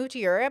 I'm trying to move to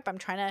Europe. I'm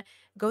trying to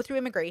go through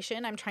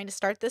immigration. I'm trying to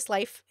start this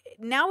life.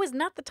 Now is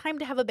not the time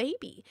to have a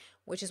baby,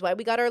 which is why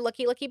we got our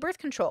lucky birth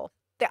control.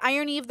 The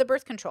irony of the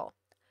birth control.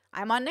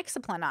 I'm on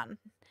Nixaplanon,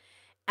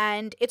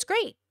 and it's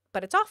great,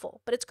 but it's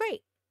awful, but it's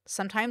great.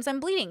 Sometimes I'm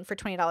bleeding for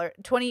 $20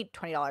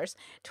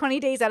 20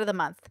 days out of the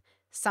month.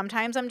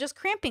 Sometimes I'm just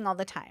cramping all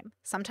the time.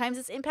 Sometimes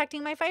it's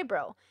impacting my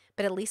fibro,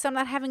 but at least I'm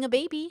not having a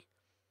baby.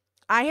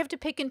 I have to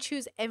pick and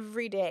choose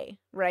every day,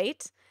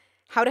 right?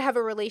 How to have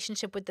a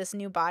relationship with this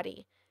new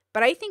body.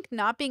 But I think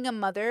not being a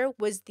mother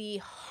was the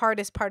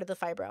hardest part of the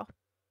fibro.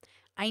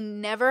 I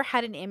never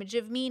had an image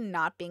of me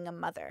not being a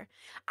mother.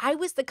 I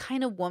was the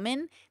kind of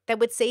woman that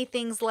would say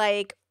things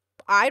like,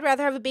 I'd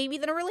rather have a baby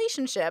than a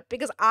relationship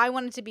because I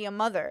wanted to be a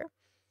mother.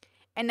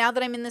 And now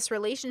that I'm in this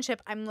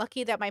relationship, I'm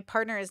lucky that my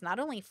partner is not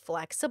only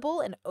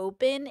flexible and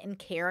open and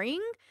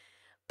caring,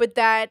 but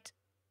that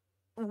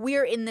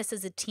we're in this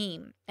as a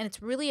team. And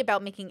it's really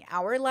about making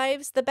our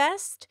lives the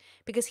best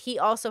because he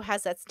also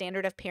has that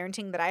standard of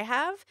parenting that I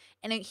have.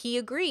 And he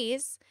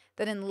agrees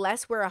that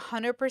unless we're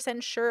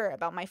 100% sure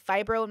about my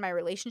fibro and my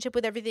relationship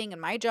with everything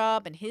and my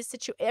job and his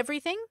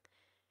everything,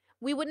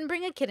 we wouldn't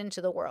bring a kid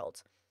into the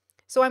world.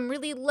 So I'm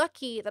really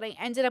lucky that I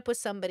ended up with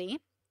somebody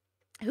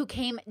who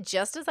came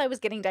just as I was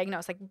getting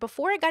diagnosed. Like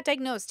before I got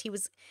diagnosed,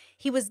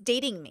 he was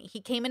dating me.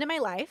 He came into my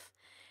life.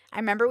 I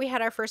remember we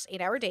had our first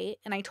 8-hour date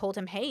and I told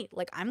him, hey,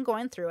 like I'm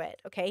going through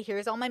it. Okay,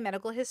 here's all my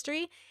medical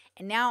history.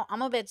 And now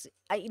I'm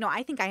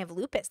I think I have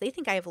lupus. They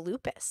think I have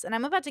lupus. And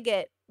I'm about to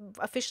get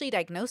officially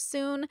diagnosed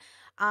soon.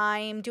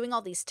 I'm doing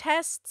all these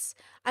tests.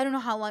 I don't know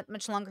how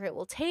much longer it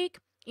will take.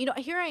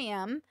 Here I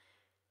am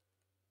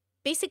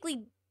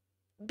basically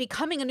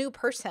becoming a new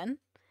person.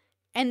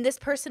 And this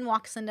person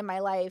walks into my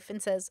life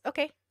and says,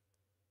 okay.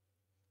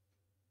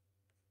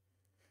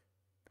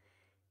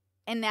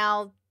 And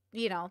now,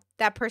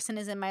 that person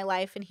is in my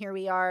life and here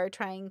we are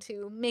trying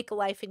to make a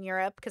life in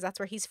Europe because that's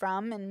where he's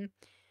from. And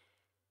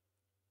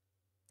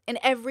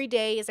every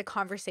day is a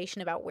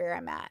conversation about where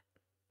I'm at.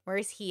 Where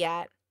is he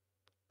at?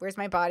 Where's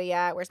my body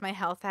at? Where's my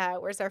health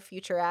at? Where's our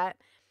future at?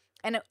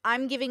 And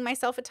I'm giving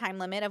myself a time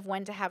limit of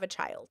when to have a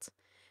child.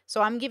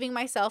 So I'm giving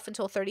myself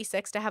until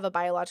 36 to have a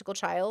biological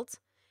child.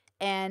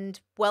 And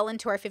well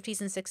into our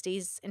 50s and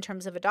 60s in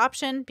terms of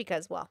adoption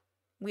because, well,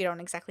 we don't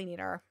exactly need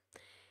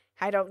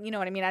I don't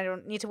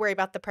need to worry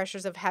about the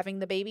pressures of having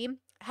the baby.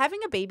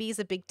 Having a baby is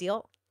a big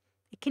deal.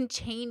 It can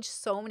change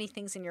so many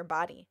things in your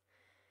body.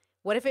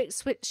 What if it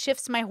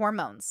shifts my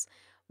hormones?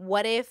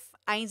 What if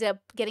I end up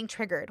getting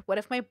triggered? What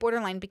if my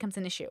borderline becomes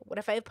an issue? What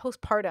if I have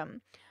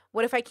postpartum?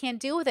 What if I can't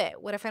deal with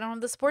it? What if I don't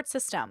have the support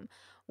system?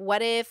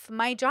 What if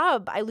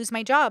I lose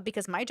my job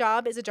because my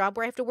job is a job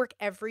where I have to work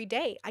every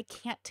day? I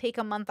can't take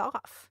a month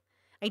off.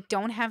 I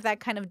don't have that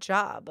kind of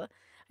job.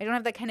 I don't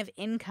have that kind of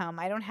income.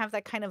 I don't have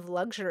that kind of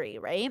luxury,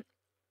 right?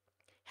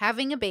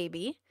 Having a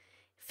baby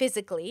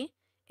physically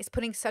is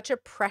putting such a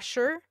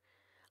pressure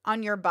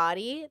on your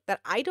body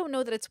that I don't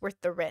know that it's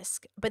worth the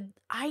risk. But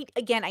I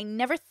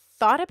never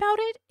thought about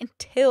it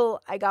until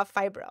I got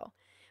fibro.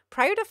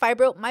 Prior to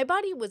fibro, my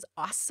body was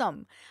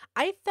awesome.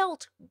 I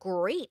felt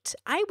great.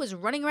 I was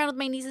running around with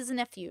my nieces and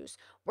nephews,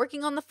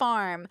 working on the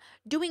farm,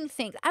 doing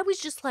things. I was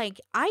just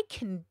like, I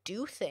can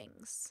do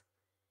things.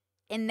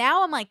 And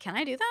now I'm like, can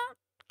I do that?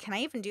 Can I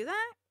even do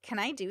that? Can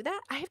I do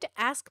that? I have to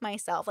ask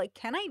myself, like,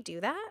 can I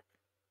do that?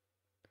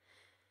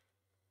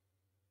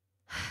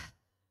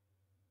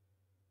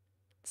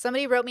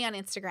 Somebody wrote me on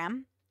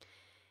Instagram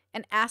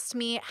and asked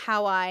me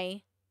how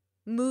I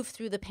move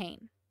through the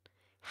pain.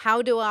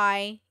 How do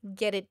I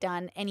get it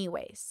done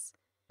anyways?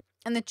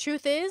 And the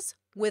truth is,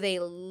 with a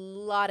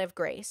lot of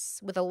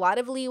grace, with a lot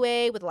of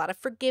leeway, with a lot of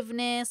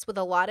forgiveness, with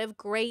a lot of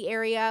gray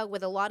area,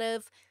 with a lot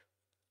of,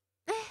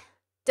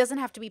 doesn't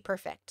have to be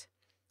perfect.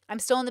 I'm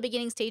still in the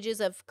beginning stages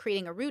of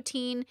creating a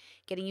routine,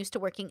 getting used to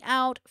working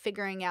out,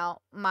 figuring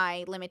out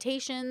my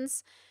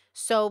limitations.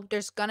 So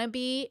there's gonna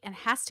be and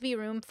has to be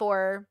room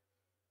for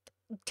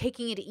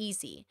taking it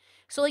easy.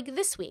 So like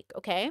this week,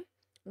 okay?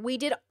 We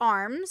did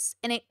arms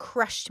and it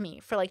crushed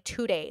me for like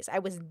 2 days. I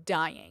was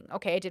dying.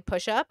 Okay, I did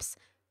push-ups,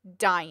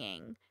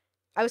 dying.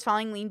 I was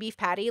following lean beef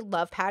patty,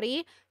 love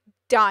patty,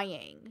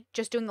 dying.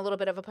 Just doing a little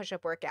bit of a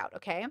push-up workout,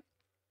 okay?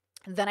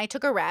 Then I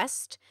took a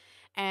rest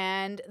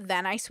and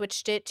then I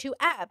switched it to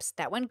abs.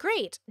 That went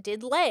great.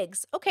 Did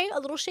legs. Okay, a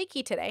little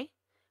shaky today.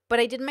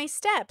 But I did my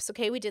steps,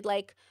 okay? We did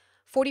like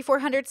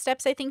 4,400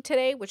 steps, I think,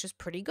 today, which is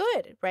pretty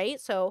good, right?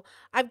 So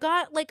I've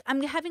got like,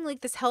 I'm having like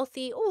this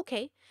healthy, oh,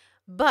 okay.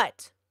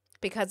 But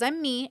because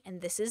I'm me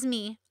and this is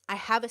me, I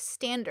have a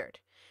standard.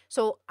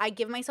 So I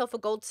give myself a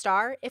gold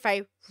star if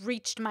I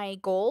reached my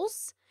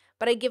goals,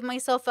 but I give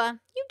myself a,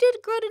 you did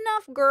good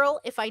enough, girl,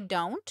 if I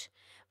don't.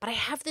 But I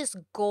have this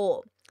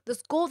goal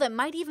that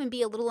might even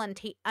be a little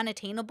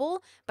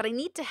unattainable, but I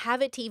need to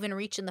have it to even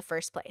reach in the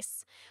first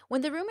place. When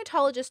the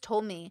rheumatologist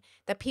told me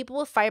that people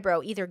with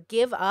fibro either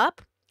give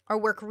up or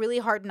work really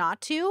hard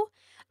not to,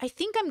 I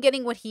think I'm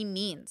getting what he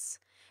means.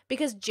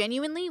 Because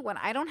genuinely, when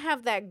I don't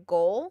have that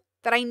goal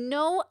that I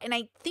know and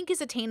I think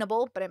is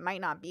attainable, but it might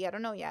not be, I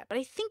don't know yet, but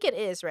I think it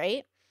is,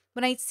 right?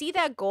 When I see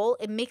that goal,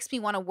 it makes me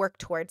want to work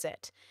towards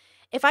it.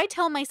 If I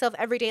tell myself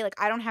every day, like,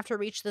 I don't have to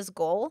reach this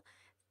goal,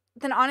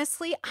 then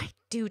honestly, I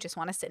do just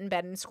want to sit in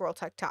bed and scroll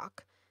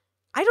TikTok.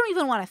 I don't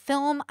even want to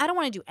film. I don't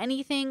want to do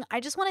anything.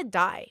 I just want to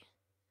die.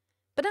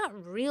 But not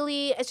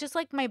really. It's just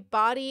like my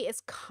body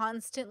is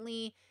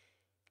constantly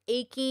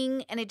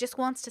aching and it just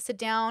wants to sit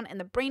down and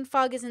the brain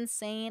fog is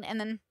insane. And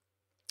then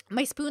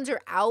my spoons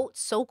are out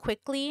so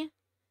quickly.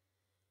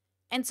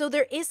 And so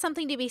there is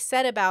something to be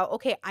said about,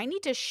 okay, I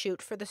need to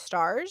shoot for the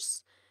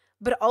stars,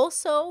 but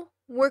also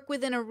work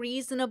within a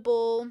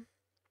reasonable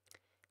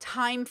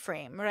time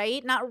frame,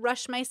 right? Not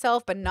rush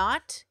myself, but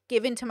not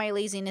give in to my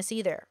laziness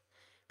either.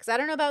 Because I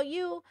don't know about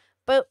you,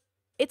 but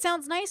it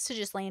sounds nice to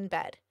just lay in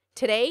bed.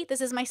 Today,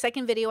 this is my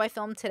second video I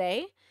filmed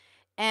today.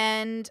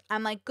 And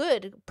I'm like,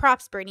 good,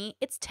 props, Brittany.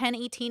 It's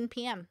 10:18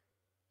 p.m.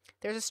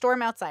 There's a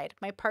storm outside.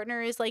 My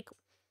partner is like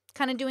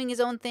kind of doing his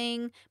own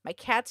thing. My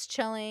cat's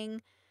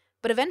chilling.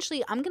 But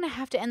eventually, I'm going to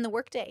have to end the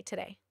workday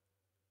today.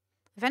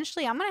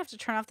 Eventually, I'm going to have to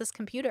turn off this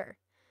computer.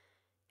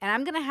 And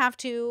I'm going to have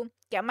to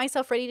get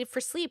myself ready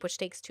for sleep, which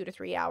takes 2 to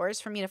 3 hours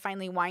for me to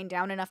finally wind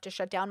down enough to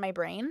shut down my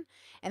brain.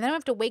 And then I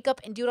have to wake up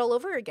and do it all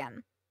over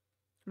again,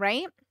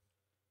 right?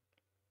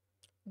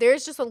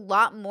 There's just a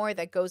lot more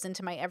that goes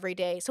into my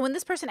everyday. So when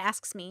this person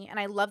asks me, and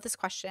I love this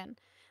question,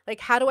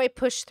 like, how do I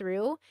push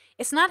through?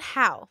 It's not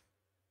how,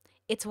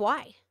 it's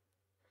why.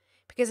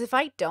 Because if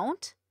I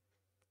don't,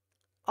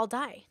 I'll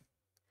die.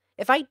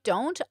 If I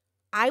don't,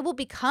 I will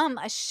become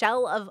a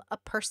shell of a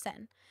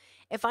person.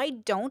 If I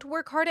don't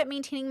work hard at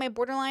maintaining my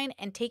borderline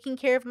and taking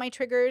care of my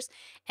triggers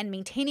and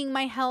maintaining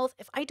my health,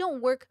 if I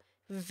don't work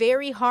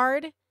very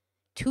hard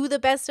to the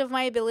best of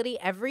my ability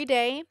every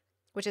day,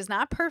 which is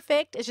not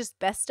perfect, it's just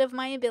best of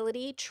my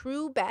ability,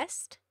 true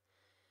best.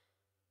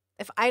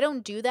 If I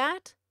don't do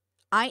that,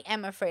 I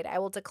am afraid I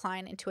will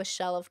decline into a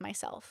shell of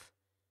myself.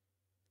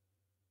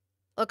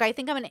 Look, I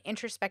think I'm an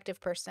introspective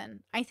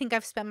person. I think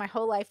I've spent my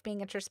whole life being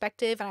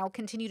introspective and I will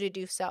continue to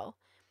do so.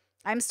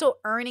 I'm still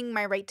earning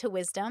my right to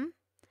wisdom,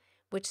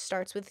 which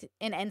starts with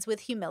and ends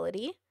with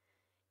humility.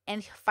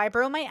 And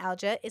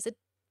fibromyalgia is a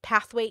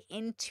pathway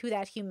into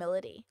that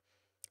humility,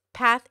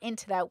 path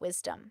into that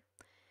wisdom,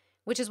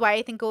 which is why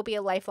I think it will be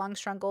a lifelong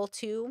struggle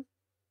to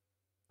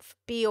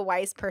be a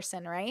wise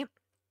person, right?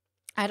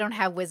 I don't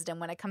have wisdom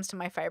when it comes to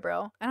my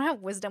fibro. I don't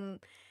have wisdom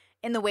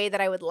in the way that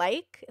I would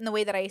like, in the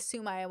way that I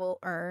assume I will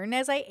earn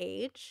as I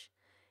age.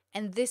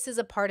 And this is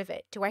a part of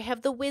it. Do I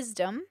have the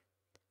wisdom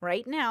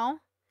right now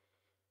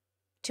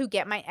to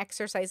get my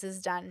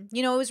exercises done?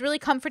 You know, it was really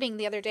comforting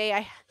the other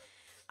day.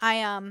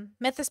 I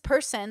met this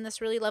person,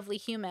 this really lovely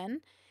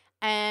human,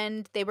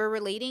 and they were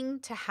relating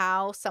to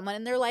how someone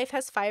in their life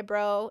has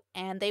fibro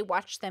and they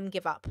watched them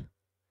give up.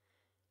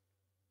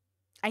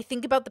 I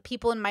think about the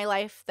people in my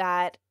life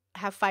that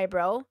have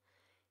fibro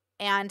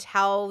and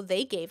how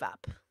they gave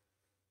up.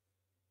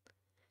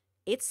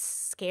 It's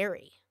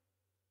scary.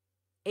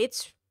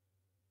 It's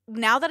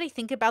now that I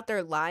think about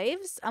their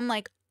lives, I'm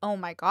like, oh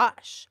my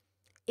gosh,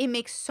 it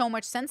makes so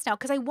much sense now.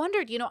 Because I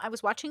wondered, I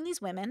was watching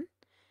these women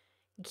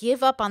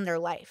give up on their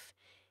life.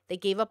 They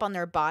gave up on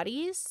their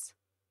bodies.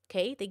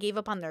 Okay. They gave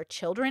up on their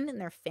children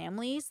and their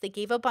families. They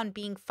gave up on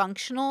being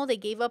functional. They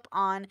gave up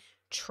on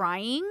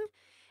trying.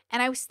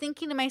 And I was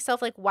thinking to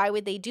myself, like, why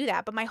would they do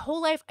that? But my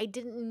whole life, I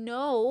didn't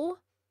know.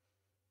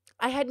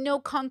 I had no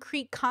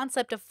concrete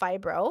concept of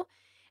fibro.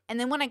 And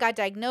then when I got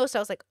diagnosed, I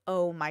was like,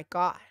 oh my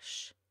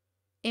gosh,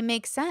 it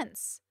makes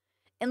sense.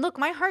 And look,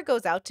 my heart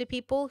goes out to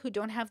people who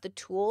don't have the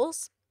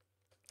tools,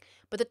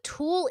 but the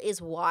tool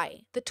is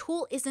why. The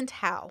tool isn't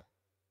how.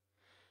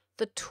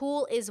 The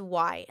tool is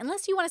why.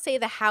 Unless you want to say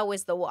the how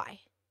is the why.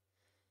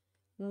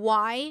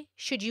 Why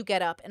should you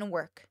get up and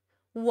work?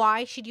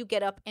 Why should you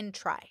get up and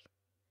try?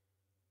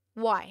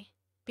 Why?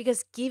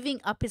 Because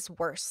giving up is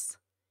worse.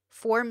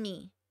 For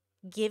me,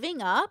 giving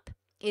up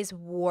is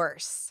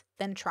worse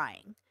than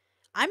trying.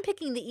 I'm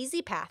picking the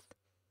easy path.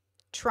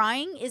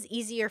 Trying is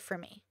easier for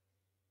me.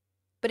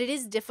 But it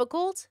is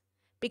difficult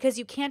because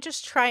you can't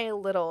just try a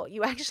little.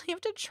 You actually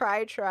have to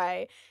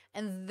try.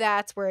 And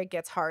that's where it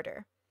gets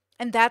harder.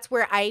 And that's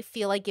where I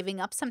feel like giving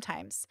up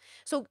sometimes.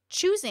 So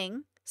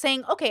saying,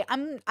 okay,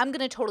 I'm going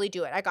to totally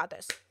do it. I got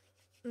this.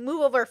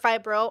 Move over,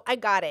 fibro. I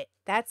got it.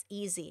 That's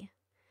easy.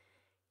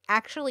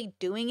 Actually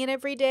doing it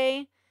every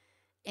day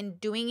and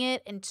doing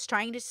it and just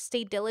trying to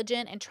stay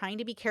diligent and trying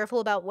to be careful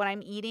about what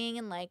I'm eating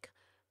and like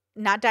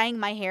not dyeing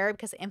my hair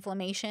because of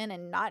inflammation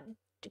and not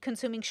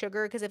consuming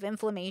sugar because of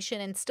inflammation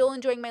and still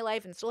enjoying my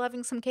life and still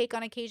having some cake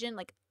on occasion.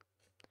 Like,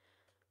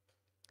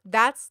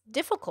 that's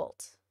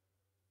difficult,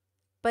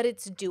 but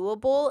it's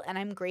doable. And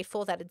I'm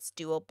grateful that it's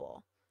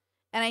doable.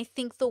 And I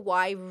think the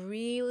why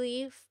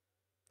really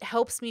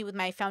helps me with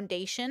my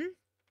foundation.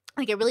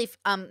 Like it really,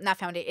 not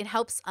foundation, it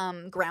helps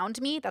ground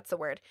me. That's the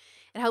word.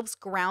 It helps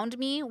ground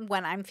me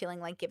when I'm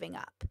feeling like giving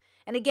up.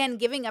 And again,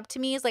 giving up to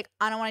me is like,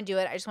 I don't want to do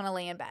it. I just want to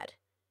lay in bed.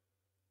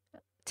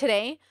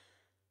 Today,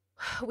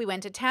 we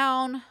went to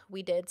town.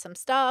 We did some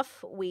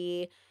stuff.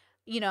 We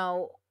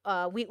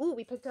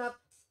picked up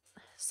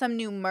some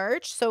new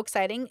merch. So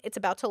exciting. It's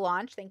about to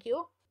launch. Thank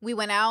you. We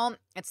went out.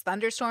 It's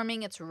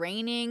thunderstorming. It's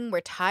raining. We're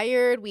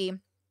tired. We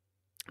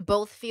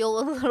both feel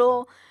a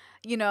little,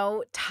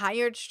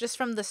 tired just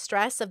from the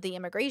stress of the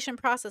immigration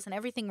process and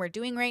everything we're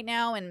doing right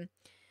now. And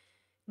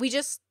we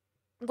just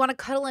want to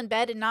cuddle in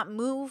bed and not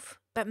move.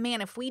 But man,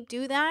 if we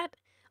do that,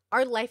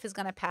 our life is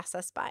going to pass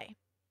us by.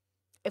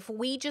 If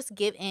we just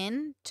give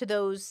in to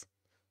those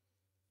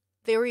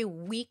very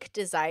weak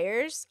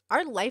desires,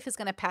 our life is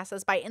going to pass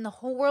us by and the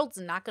whole world's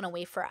not going to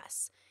wait for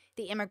us.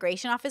 The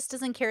immigration office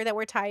doesn't care that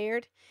we're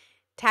tired.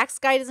 Tax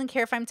guy doesn't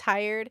care if I'm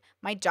tired.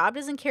 My job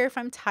doesn't care if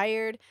I'm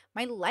tired.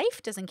 My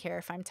life doesn't care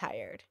if I'm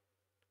tired.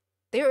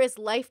 There is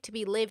life to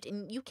be lived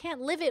and you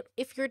can't live it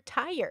if you're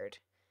tired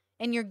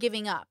and you're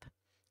giving up.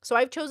 So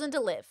I've chosen to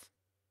live,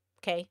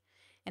 okay?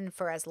 And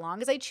for as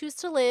long as I choose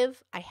to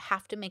live, I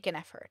have to make an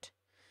effort.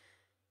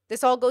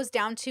 This all goes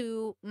down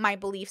to my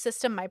belief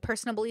system, my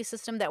personal belief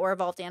system that we're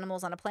evolved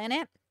animals on a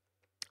planet.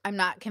 I'm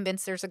not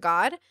convinced there's a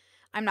God.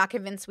 I'm not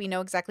convinced we know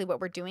exactly what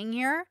we're doing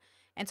here.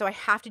 And so I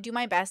have to do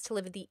my best to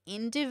live the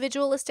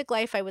individualistic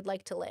life I would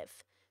like to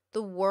live.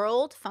 The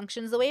world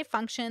functions the way it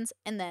functions.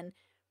 And then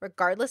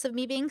regardless of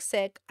me being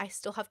sick, I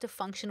still have to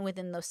function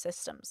within those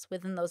systems,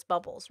 within those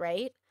bubbles,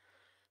 right?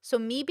 So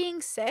me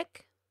being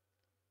sick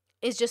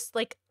is just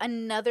like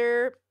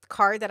another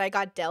card that I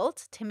got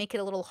dealt to make it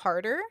a little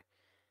harder.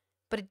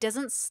 But it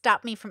doesn't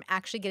stop me from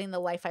actually getting the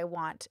life I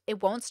want.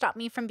 It won't stop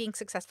me from being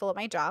successful at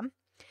my job.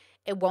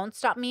 It won't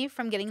stop me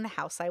from getting the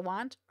house I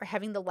want or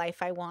having the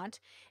life I want.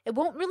 It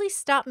won't really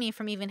stop me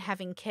from even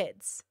having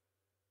kids.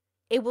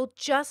 It will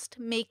just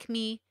make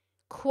me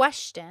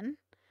question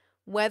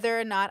whether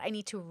or not I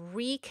need to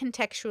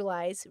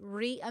recontextualize,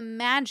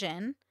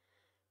 reimagine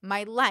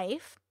my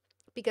life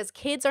because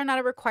kids are not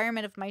a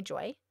requirement of my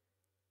joy,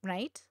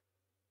 right?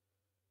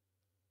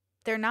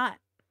 They're not.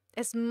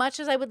 As much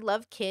as I would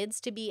love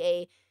kids to be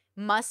a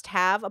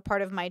must-have, a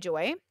part of my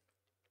joy,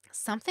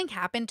 something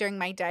happened during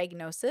my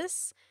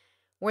diagnosis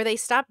where they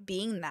stopped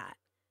being that.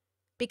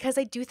 Because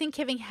I do think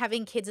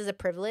having kids is a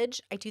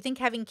privilege. I do think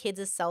having kids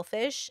is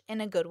selfish in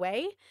a good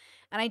way.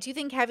 And I do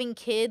think having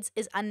kids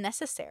is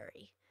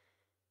unnecessary.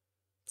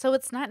 So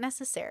it's not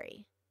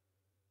necessary.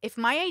 If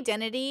my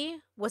identity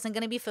wasn't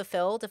going to be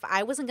fulfilled, if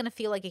I wasn't going to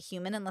feel like a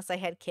human unless I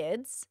had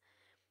kids,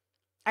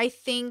 I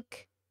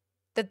think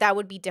that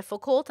would be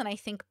difficult. And I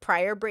think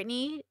prior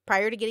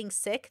to getting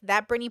sick,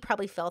 that Brittany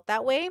probably felt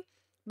that way.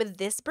 But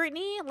this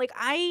Brittany, like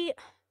I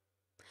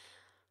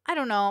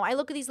don't know. I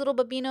look at these little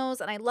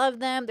babinos and I love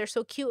them. They're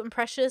so cute and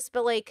precious.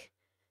 But like,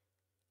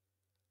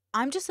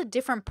 I'm just a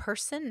different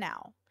person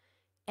now.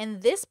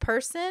 And this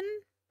person,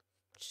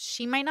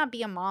 she might not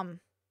be a mom.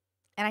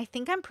 And I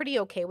think I'm pretty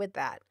okay with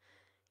that.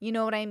 You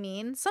know what I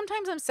mean?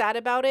 Sometimes I'm sad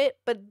about it,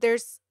 but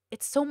it's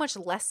so much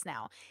less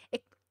now.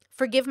 It,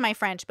 forgive my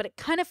French, but it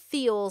kind of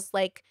feels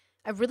like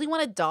I really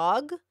want a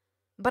dog,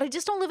 but I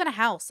just don't live in a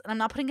house and I'm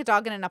not putting a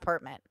dog in an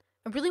apartment.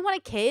 I really want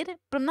a kid,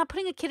 but I'm not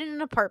putting a kid in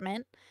an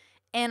apartment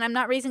and I'm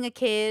not raising a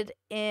kid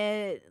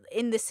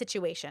in this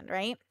situation,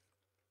 right?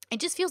 It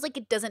just feels like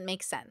it doesn't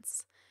make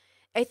sense.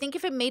 I think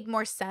if it made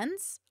more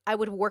sense, I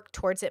would work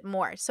towards it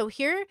more. So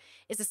here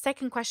is the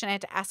second question I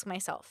had to ask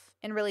myself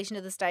in relation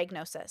to this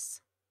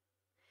diagnosis.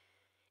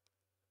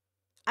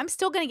 I'm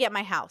still going to get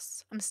my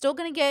house. I'm still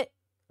going to get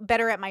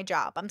better at my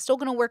job. I'm still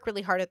going to work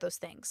really hard at those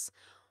things.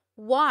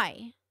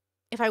 Why,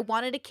 if I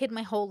wanted a kid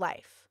my whole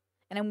life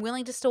and I'm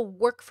willing to still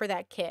work for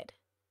that kid?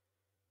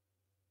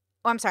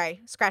 Oh, I'm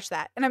sorry, scratch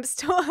that. And I'm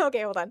still,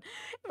 okay, hold on.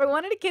 If I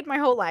wanted a kid my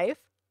whole life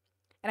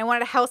and I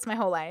wanted a house my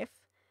whole life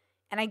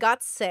and I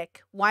got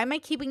sick, why am I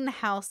keeping the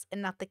house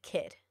and not the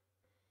kid?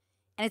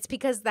 And it's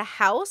because the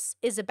house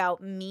is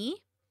about me,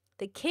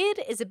 the kid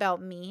is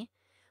about me,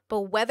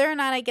 but whether or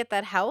not I get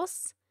that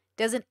house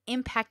doesn't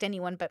impact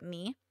anyone but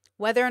me.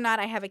 Whether or not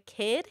I have a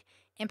kid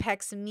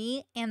impacts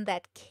me and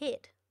that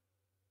kid.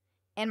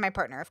 And my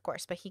partner, of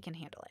course, but he can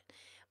handle it.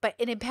 But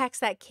it impacts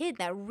that kid,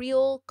 that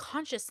real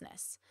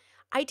consciousness.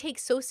 I take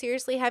so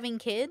seriously having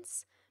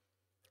kids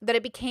that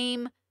it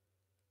became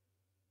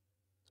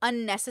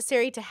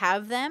unnecessary to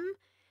have them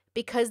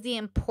because the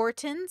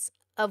importance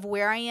of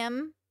where I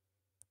am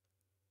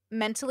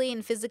mentally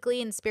and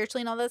physically and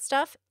spiritually and all that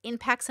stuff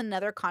impacts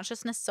another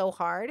consciousness so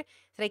hard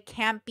that I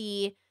can't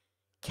be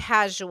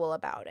casual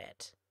about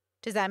it.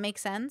 Does that make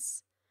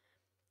sense?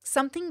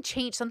 Something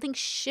changed, something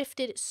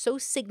shifted so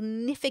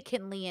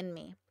significantly in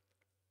me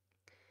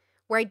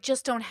where I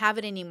just don't have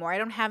it anymore. I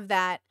don't have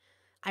that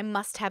I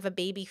must have a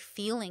baby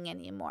feeling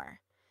anymore.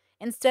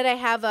 Instead, I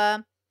have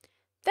a,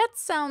 that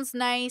sounds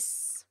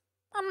nice.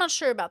 I'm not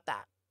sure about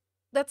that.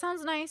 That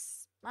sounds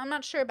nice. I'm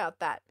not sure about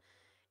that.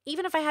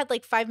 Even if I had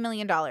like $5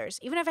 million,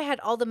 even if I had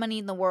all the money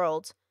in the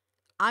world,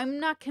 I'm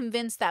not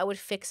convinced that would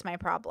fix my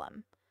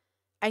problem.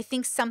 I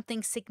think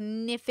something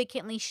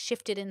significantly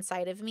shifted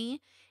inside of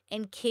me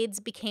and kids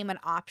became an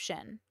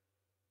option.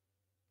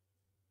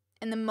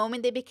 And the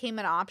moment they became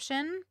an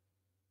option,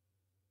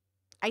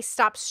 I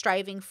stopped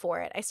striving for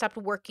it. I stopped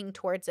working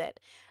towards it.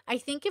 I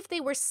think if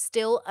they were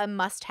still a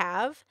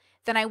must-have,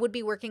 then I would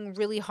be working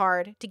really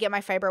hard to get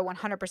my fibro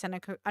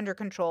 100% under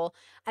control.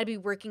 I'd be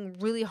working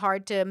really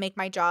hard to make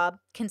my job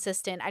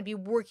consistent. I'd be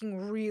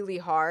working really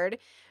hard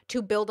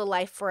to build a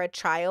life for a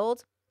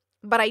child.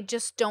 But I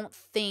just don't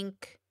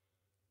think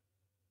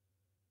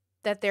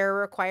that they're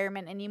a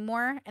requirement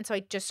anymore. And so I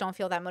just don't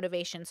feel that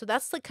motivation. So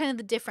that's like kind of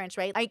the difference,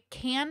 right? I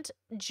can't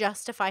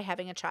justify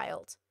having a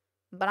child,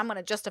 but I'm going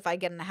to justify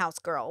getting a house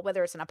girl,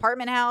 whether it's an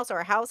apartment house or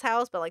a house,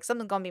 but like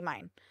something's going to be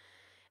mine.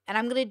 And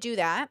I'm going to do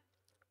that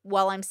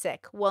while I'm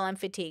sick, while I'm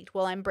fatigued,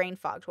 while I'm brain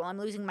fogged, while I'm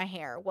losing my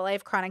hair, while I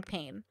have chronic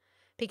pain,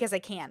 because I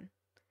can.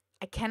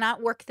 I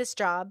cannot work this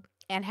job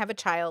and have a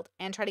child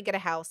and try to get a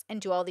house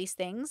and do all these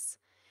things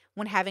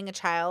when having a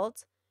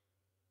child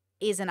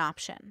is an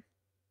option.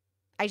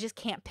 I just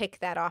can't pick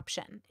that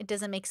option. It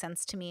doesn't make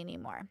sense to me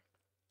anymore.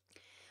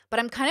 But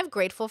I'm kind of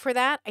grateful for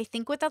that. I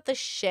think without the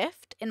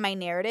shift in my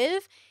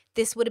narrative,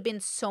 this would have been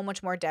so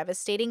much more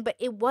devastating. But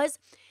it was,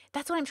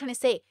 that's what I'm trying to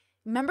say.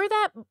 Remember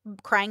that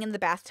crying in the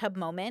bathtub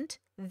moment?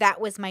 That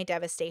was my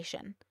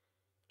devastation.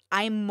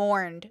 I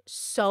mourned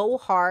so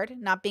hard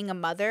not being a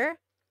mother.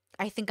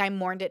 I think I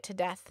mourned it to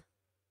death.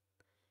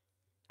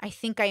 I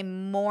think I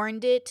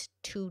mourned it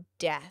to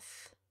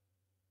death.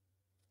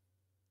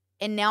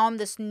 And now I'm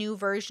this new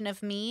version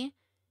of me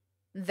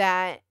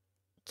that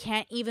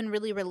can't even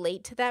really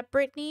relate to that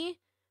Brittany,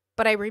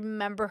 but I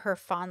remember her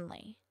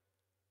fondly.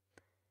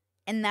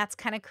 And that's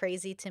kind of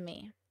crazy to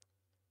me.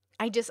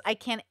 I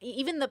can't,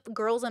 even the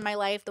girls in my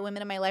life, the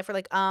women in my life were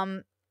like,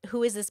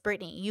 who is this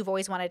Brittany? You've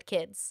always wanted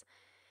kids.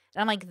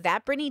 And I'm like,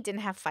 that Brittany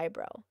didn't have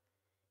fibro.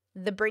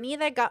 The Brittany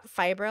that got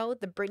fibro,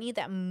 the Brittany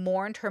that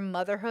mourned her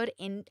motherhood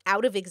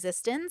out of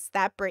existence,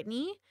 that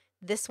Brittany,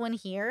 this one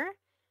here,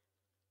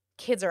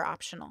 kids are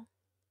optional,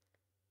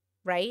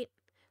 right?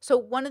 So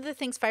one of the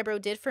things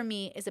fibro did for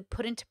me is it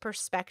put into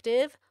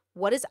perspective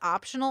what is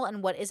optional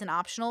and what isn't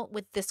optional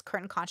with this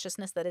current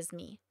consciousness that is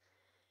me,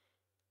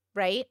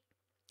 right?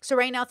 So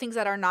right now, things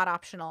that are not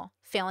optional,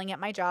 failing at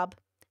my job,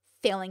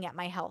 failing at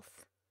my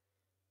health.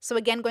 So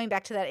again, going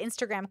back to that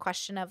Instagram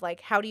question of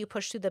like, how do you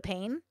push through the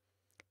pain?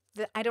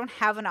 I don't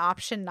have an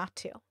option not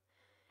to.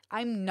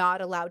 I'm not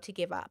allowed to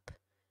give up.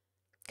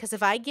 Because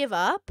if I give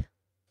up,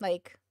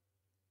 like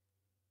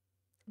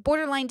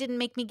borderline didn't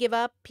make me give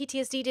up,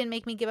 PTSD didn't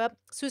make me give up,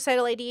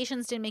 suicidal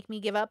ideations didn't make me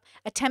give up,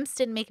 attempts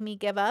didn't make me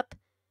give up,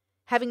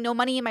 having no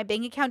money in my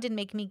bank account didn't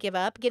make me give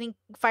up, getting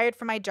fired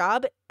from my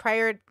job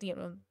prior,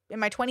 in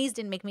my 20s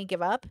didn't make me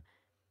give up.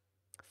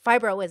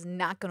 Fibro is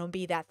not going to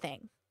be that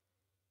thing.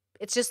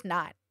 It's just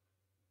not.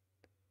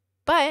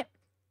 But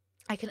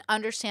I can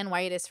understand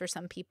why it is for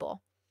some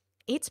people.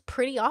 It's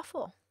pretty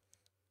awful.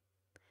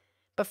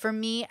 But for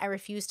me, I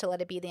refuse to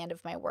let it be the end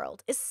of my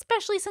world,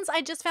 especially since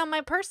I just found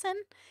my person.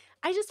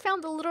 I just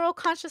found the literal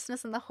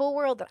consciousness in the whole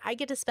world that I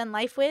get to spend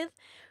life with,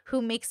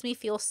 who makes me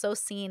feel so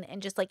seen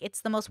and just like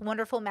it's the most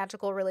wonderful,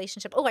 magical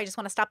relationship. Oh, I just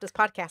want to stop this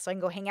podcast so I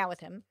can go hang out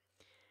with him.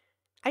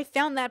 I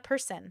found that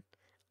person.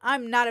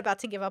 I'm not about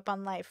to give up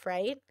on life,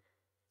 right?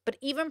 But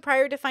even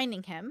prior to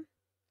finding him,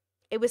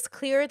 it was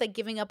clear that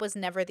giving up was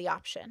never the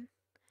option,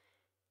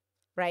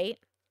 right?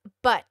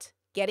 But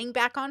getting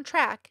back on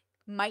track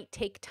might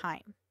take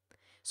time.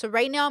 So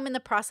right now I'm in the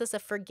process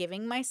of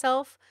forgiving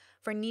myself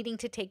for needing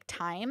to take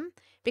time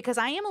because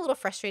I am a little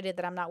frustrated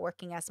that I'm not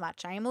working as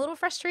much. I am a little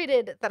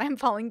frustrated that I'm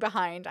falling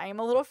behind. I am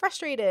a little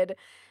frustrated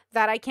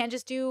that I can't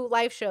just do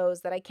live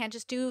shows, that I can't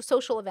just do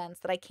social events,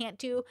 that I can't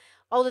do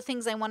all the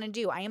things I want to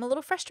do. I am a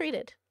little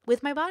frustrated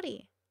with my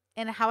body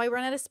and how I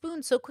run out of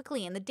spoons so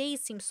quickly and the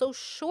days seem so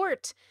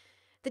short.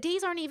 The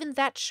days aren't even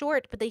that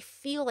short, but they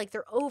feel like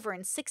they're over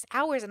in 6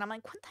 hours and I'm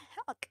like, what the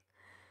heck?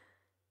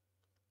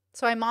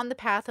 So I'm on the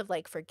path of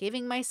like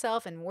forgiving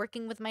myself and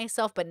working with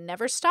myself, but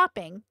never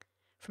stopping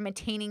from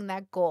attaining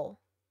that goal,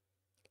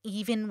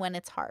 even when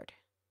it's hard.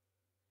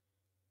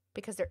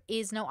 Because there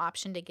is no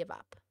option to give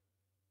up.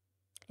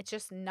 It's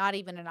just not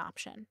even an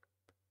option.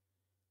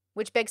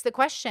 Which begs the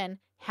question,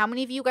 how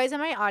many of you guys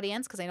in my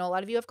audience, because I know a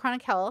lot of you have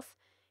chronic health,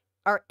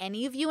 are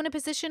any of you in a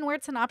position where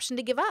it's an option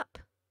to give up?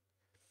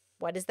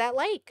 What is that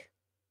like?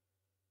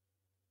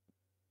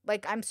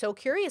 Like, I'm so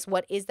curious.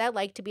 What is that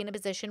like to be in a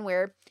position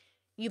where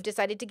you've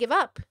decided to give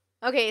up?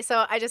 Okay,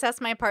 so I just asked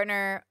my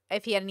partner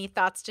if he had any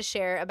thoughts to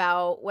share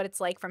about what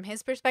it's like from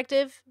his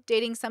perspective,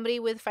 dating somebody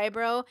with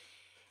fibro.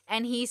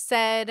 And he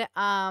said,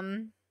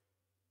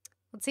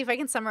 let's see if I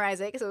can summarize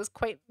it because it was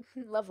quite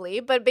lovely.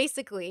 But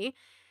basically,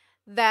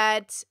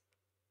 that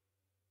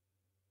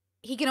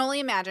he can only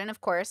imagine,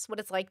 of course, what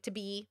it's like to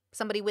be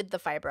somebody with the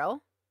fibro.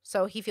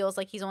 So he feels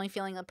like he's only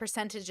feeling a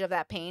percentage of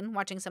that pain,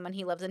 watching someone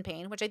he loves in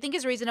pain, which I think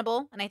is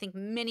reasonable. And I think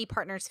many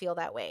partners feel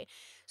that way.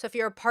 So if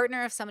you're a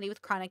partner of somebody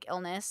with chronic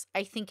illness,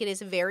 I think it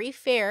is very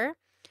fair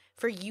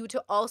for you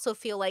to also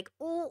feel like,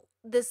 oh,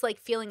 this like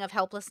feeling of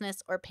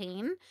helplessness or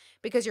pain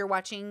because you're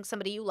watching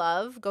somebody you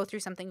love go through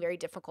something very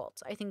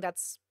difficult. I think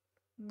that's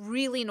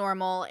really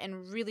normal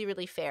and really,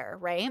 really fair,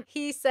 right?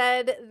 He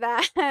said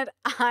that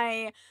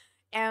I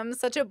am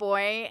such a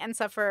boy and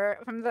suffer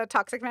from the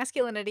toxic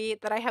masculinity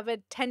that I have a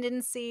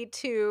tendency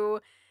to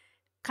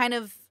kind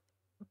of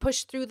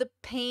push through the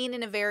pain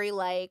in a very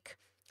like,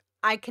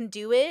 I can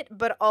do it,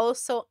 but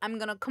also I'm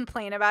going to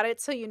complain about it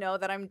so you know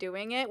that I'm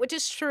doing it, which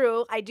is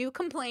true. I do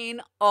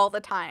complain all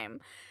the time.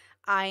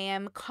 I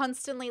am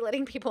constantly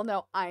letting people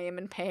know I am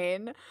in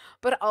pain,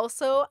 but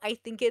also I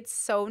think it's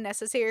so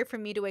necessary for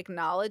me to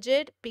acknowledge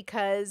it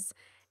because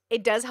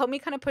it does help me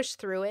kind of push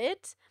through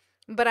it.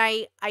 But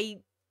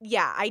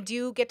yeah, I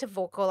do get to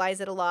vocalize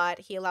it a lot.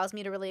 He allows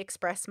me to really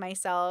express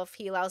myself.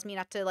 He allows me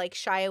not to like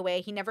shy away.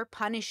 He never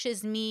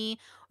punishes me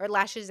or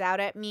lashes out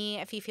at me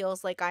if he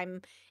feels like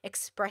I'm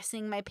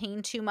expressing my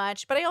pain too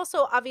much. But I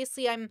also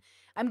obviously I'm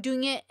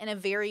doing it in a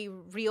very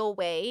real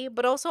way,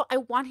 but also I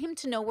want him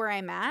to know where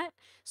I'm at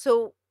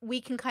so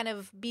we can kind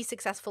of be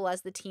successful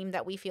as the team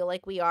that we feel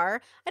like we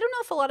are. I don't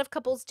know if a lot of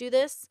couples do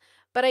this,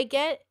 but I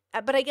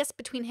guess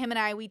between him and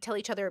I, we tell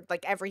each other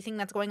like everything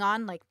that's going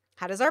on, like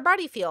how does our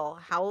body feel?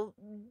 How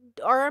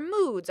are our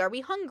moods? Are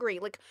we hungry?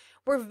 Like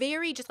we're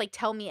very just like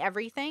tell me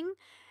everything.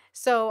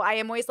 So I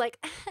am always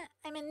like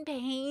I'm in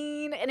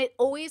pain and it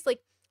always like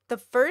the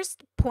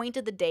first point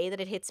of the day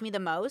that it hits me the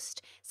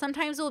most,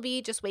 sometimes it will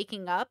be just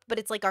waking up, but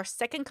it's like our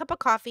second cup of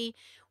coffee.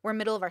 We're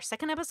middle of our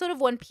second episode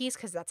of One Piece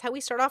because that's how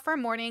we start off our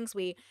mornings.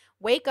 We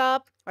wake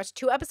up, watch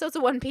 2 episodes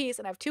of One Piece,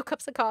 and have 2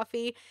 cups of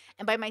coffee.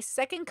 And by my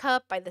second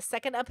cup, by the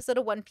second episode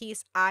of One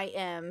Piece, I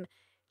am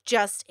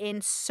just in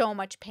so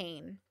much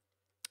pain.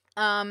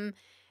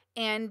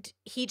 And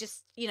he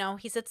just,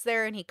 he sits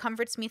there and he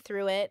comforts me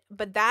through it.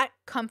 But that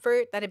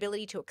comfort, that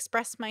ability to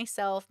express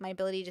myself, my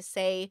ability to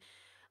say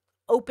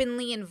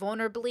openly and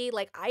vulnerably,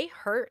 like, I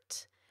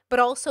hurt, but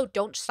also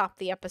don't stop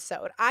the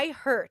episode. I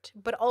hurt,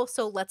 but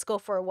also let's go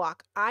for a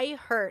walk. I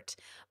hurt,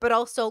 but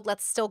also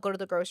let's still go to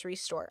the grocery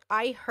store.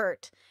 I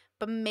hurt,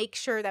 but make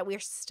sure that we're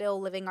still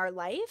living our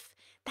life.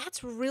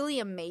 That's really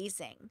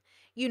amazing.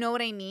 You know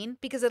what I mean?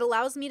 Because it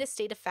allows me to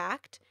state a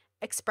fact,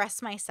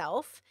 express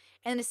myself,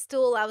 and it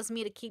still allows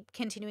me to keep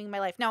continuing my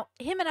life. Now,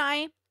 him and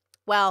I,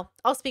 well,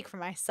 I'll speak for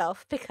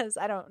myself because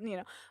I don't,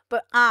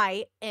 but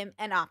I am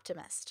an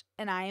optimist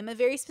and I am a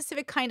very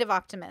specific kind of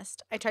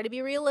optimist. I try to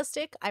be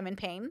realistic. I'm in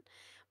pain,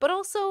 but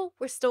also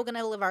we're still going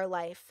to live our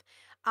life.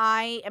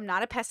 I am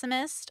not a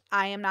pessimist.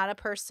 I am not a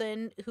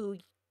person who,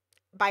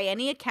 by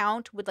any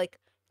account, would like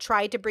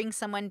try to bring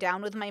someone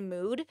down with my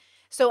mood.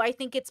 So I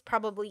think it's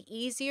probably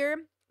easier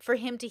for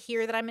him to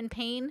hear that I'm in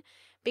pain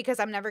because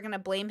I'm never going to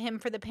blame him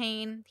for the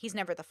pain. He's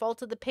never the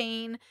fault of the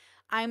pain.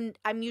 I'm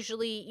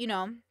usually,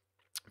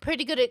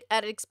 pretty good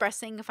at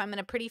expressing if I'm in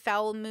a pretty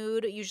foul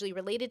mood, usually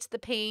related to the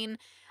pain.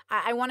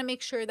 I want to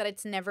make sure that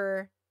it's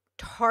never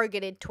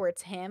targeted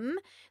towards him.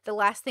 The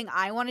last thing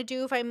I want to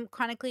do if I'm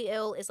chronically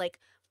ill is like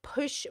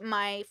push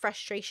my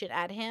frustration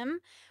at him.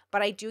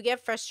 but I do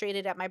get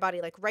frustrated at my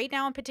body. Like right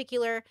now in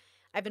particular,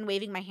 I've been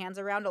waving my hands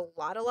around a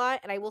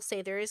lot, and I will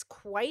say there is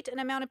quite an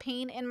amount of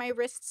pain in my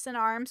wrists and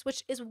arms,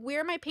 which is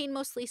where my pain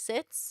mostly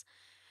sits.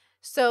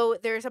 So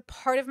there's a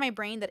part of my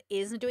brain that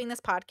is doing this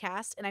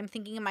podcast, and I'm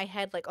thinking in my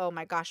head, like, oh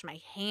my gosh, my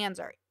hands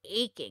are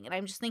aching. And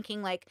I'm just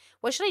thinking, like,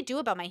 what should I do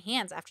about my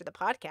hands after the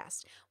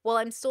podcast? Well,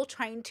 I'm still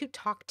trying to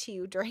talk to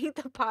you during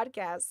the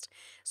podcast.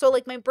 So,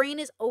 like, my brain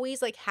is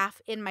always like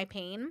half in my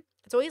pain,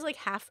 it's always like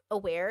half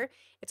aware,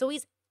 it's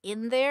always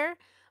in there.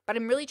 But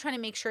I'm really trying to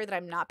make sure that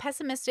I'm not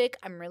pessimistic.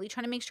 I'm really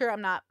trying to make sure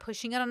I'm not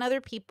pushing it on other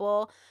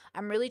people.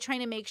 I'm really trying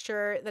to make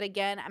sure that,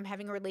 again, I'm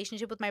having a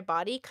relationship with my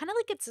body, kind of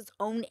like it's its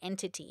own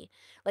entity.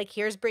 Like,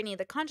 here's Brittany,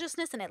 the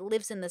consciousness, and it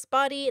lives in this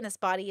body, and this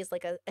body is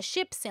like a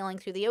ship sailing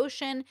through the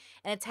ocean,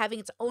 and it's having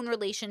its own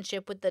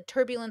relationship with the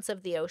turbulence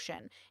of the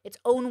ocean, its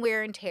own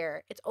wear and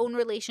tear, its own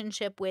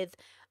relationship with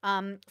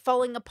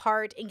falling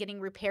apart and getting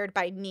repaired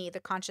by me,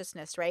 the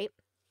consciousness, right?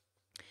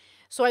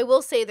 So I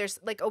will say there's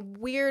like a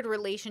weird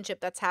relationship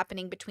that's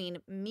happening between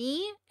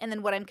me and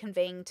then what I'm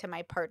conveying to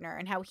my partner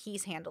and how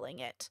he's handling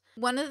it.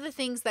 One of the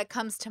things that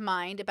comes to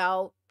mind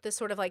about this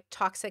sort of like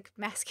toxic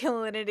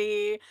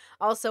masculinity,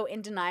 also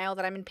in denial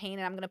that I'm in pain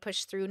and I'm going to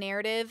push through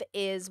narrative,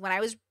 is when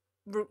I was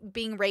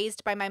being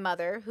raised by my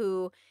mother,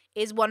 who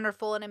is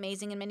wonderful and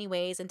amazing in many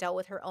ways and dealt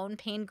with her own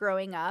pain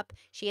growing up.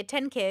 She had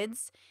 10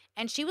 kids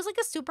and she was like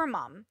a super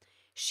mom.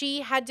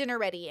 She had dinner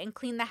ready and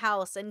cleaned the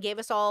house and gave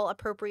us all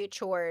appropriate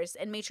chores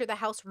and made sure the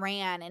house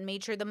ran and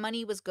made sure the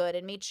money was good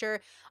and made sure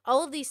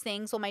all of these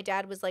things while my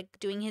dad was like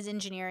doing his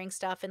engineering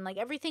stuff, and like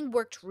everything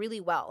worked really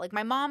well. Like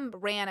my mom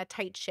ran a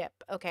tight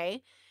ship,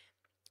 okay?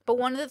 But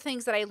one of the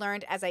things that I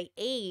learned as I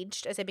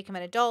aged, as I became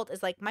an adult,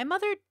 is like my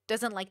mother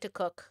doesn't like to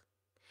cook,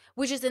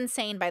 which is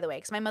insane, by the way,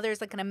 because my mother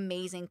is like an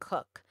amazing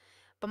cook.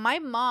 But my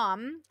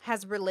mom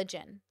has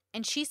religion,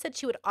 and she said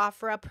she would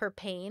offer up her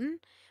pain,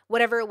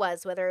 whatever it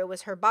was, whether it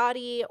was her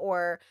body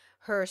or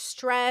her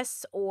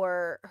stress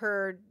or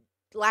her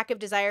lack of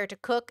desire to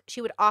cook, she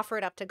would offer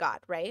it up to God,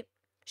 right?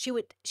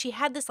 She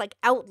had this like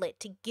outlet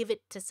to give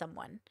it to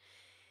someone.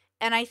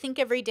 And I think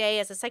every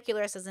day as a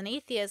secularist, as an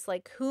atheist,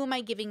 like, who am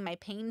I giving my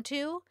pain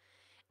to?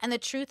 And the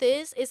truth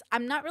is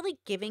I'm not really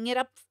giving it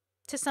up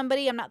to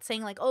somebody. I'm not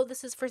saying like, oh,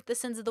 this is for the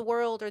sins of the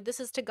world or this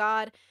is to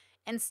God.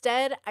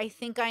 Instead, I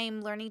think I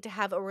am learning to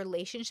have a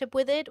relationship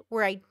with it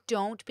where I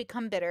don't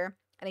become bitter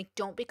and I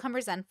don't become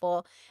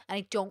resentful and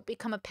I don't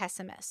become a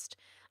pessimist.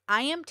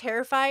 I am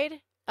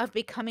terrified of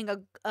becoming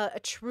a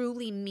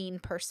truly mean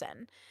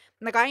person.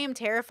 Like, I am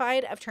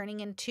terrified of turning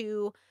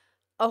into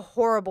a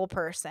horrible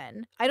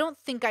person. I don't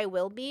think I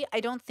will be. I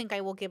don't think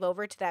I will give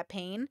over to that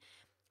pain.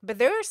 But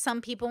there are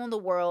some people in the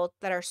world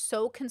that are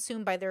so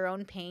consumed by their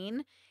own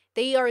pain.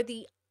 They are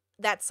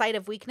that side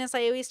of weakness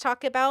I always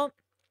talk about,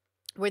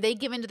 where they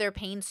give into their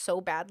pain so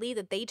badly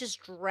that they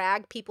just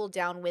drag people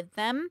down with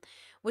them,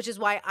 which is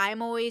why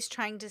I'm always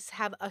trying to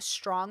have a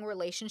strong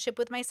relationship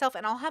with myself.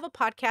 And I'll have a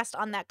podcast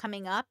on that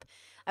coming up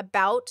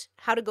about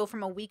how to go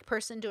from a weak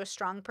person to a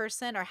strong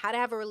person, or how to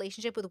have a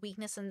relationship with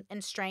weakness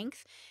and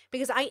strength,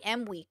 because I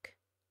am weak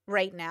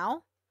right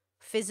now,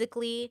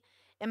 physically,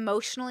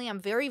 emotionally. I'm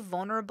very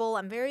vulnerable.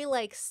 I'm very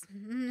like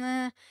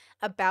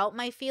about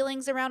my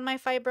feelings around my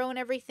fibro and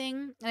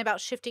everything, and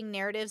about shifting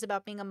narratives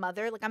about being a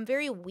mother. Like, I'm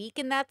very weak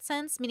in that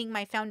sense, meaning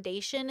my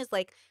foundation is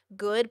like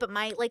good, but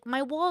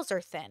my walls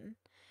are thin.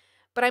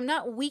 But I'm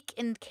not weak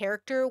in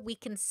character,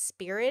 weak in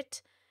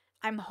spirit.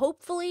 I'm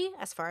hopefully,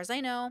 as far as I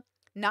know,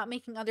 not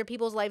making other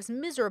people's lives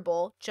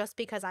miserable just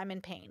because I'm in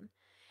pain.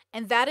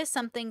 And that is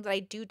something that I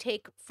do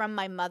take from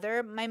my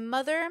mother. My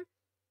mother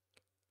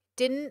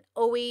didn't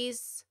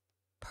always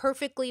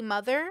perfectly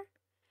mother,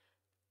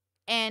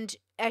 and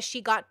as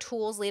she got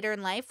tools later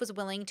in life, was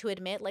willing to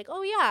admit like,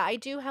 oh yeah, I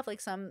do have like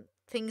some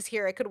things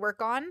here I could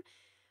work on.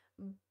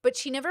 But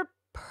she never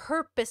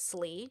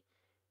purposely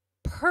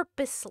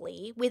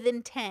with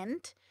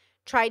intent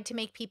tried to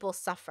make people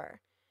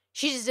suffer.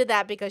 She just did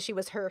that because she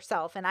was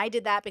herself, and I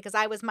did that because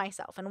I was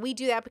myself, and we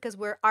do that because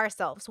we're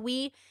ourselves.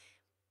 We,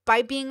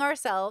 by being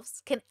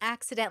ourselves, can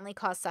accidentally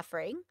cause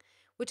suffering,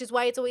 which is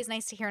why it's always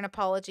nice to hear an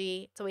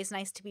apology. It's always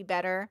nice to be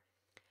better.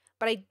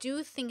 But I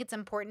do think it's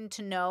important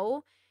to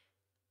know,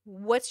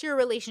 what's your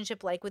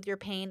relationship like with your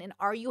pain, and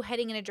are you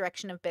heading in a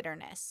direction of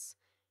bitterness?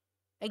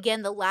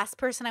 Again, the last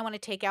person I want to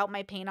take out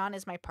my pain on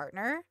is my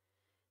partner.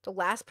 The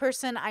last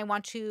person I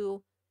want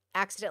to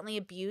accidentally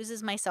abuse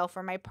is myself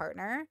or my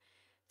partner.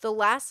 The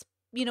last,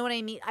 you know what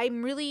I mean?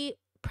 I'm really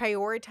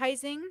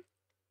prioritizing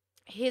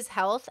his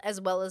health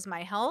as well as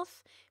my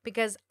health,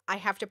 because I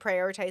have to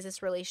prioritize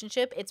this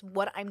relationship. It's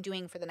what I'm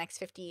doing for the next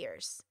 50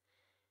 years.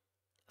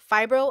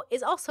 Fibro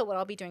is also what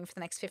I'll be doing for the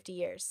next 50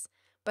 years.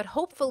 But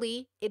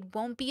hopefully, it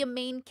won't be a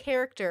main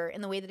character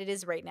in the way that it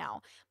is right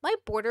now. My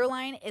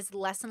borderline is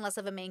less and less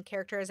of a main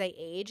character as I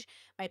age.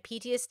 My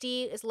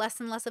PTSD is less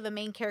and less of a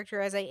main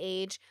character as I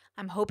age.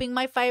 I'm hoping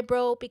my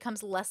fibro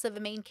becomes less of a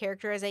main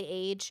character as I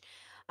age.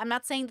 I'm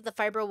not saying that the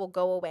fibro will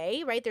go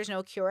away, right? There's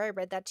no cure. I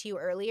read that to you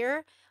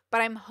earlier.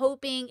 but I'm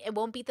hoping it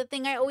won't be the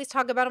thing I always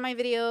talk about in my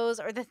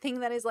videos or the thing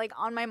that is like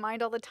on my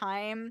mind all the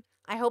time.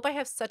 I hope I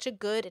have such a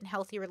good and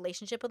healthy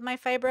relationship with my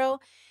fibro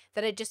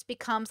that it just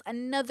becomes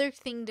another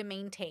thing to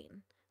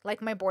maintain,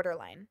 like my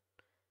borderline.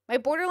 My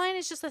borderline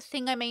is just a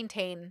thing I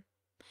maintain.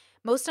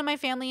 Most of my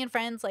family and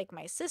friends, like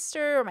my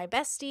sister or my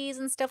besties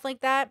and stuff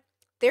like that,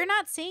 they're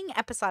not seeing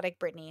episodic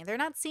Brittany. They're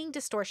not seeing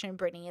distortion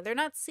Brittany. They're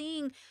not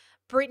seeing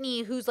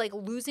Brittany who's like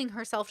losing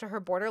herself to her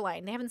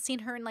borderline. They haven't seen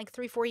her in like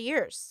 3-4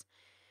 years.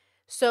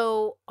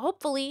 So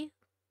hopefully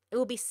it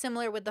will be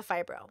similar with the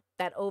fibro,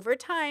 that over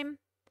time,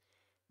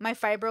 my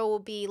fibro will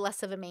be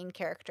less of a main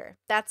character.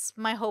 That's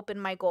my hope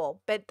and my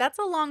goal, but that's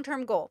a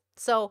long-term goal.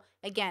 So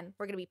again,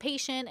 we're going to be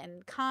patient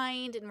and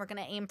kind, and we're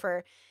going to aim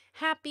for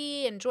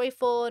happy and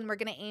joyful, and we're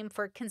going to aim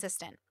for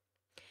consistent.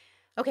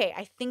 Okay,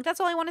 I think that's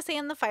all I want to say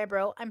on the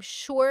fibro. I'm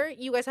sure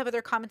you guys have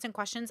other comments and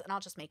questions, and I'll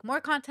just make more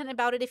content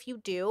about it if you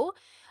do.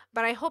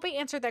 But I hope I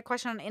answered that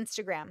question on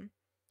Instagram.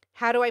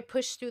 How do I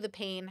push through the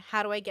pain?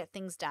 How do I get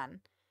things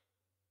done?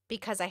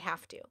 Because I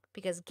have to.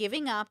 Because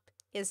giving up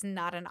is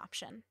not an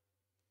option.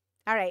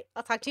 All right,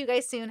 I'll talk to you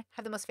guys soon.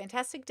 Have the most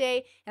fantastic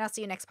day, and I'll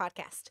see you next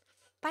podcast.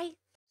 Bye.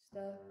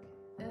 Stuck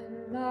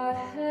in my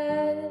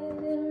head,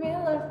 in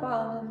real life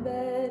I'm in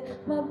bed,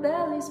 my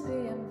belly's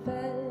being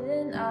fed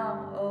and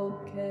I'm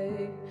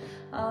okay,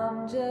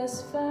 I'm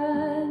just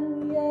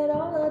fine, yet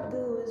all I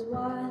do is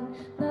whine,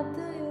 not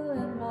to you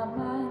in my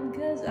mind,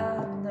 cause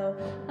I know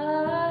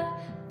I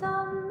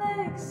don't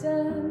make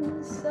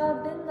sense,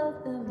 I've been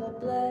nothing but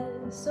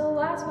blessed, so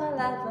why's my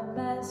life a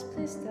mess,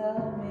 please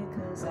tell me,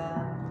 cause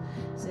I'm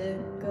sick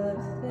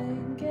of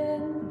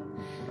thinking,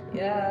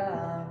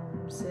 yeah,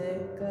 I'm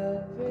sick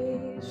of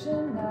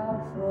reaching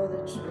out for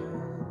the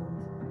truth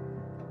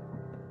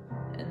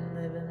and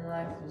living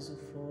life as a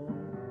fool.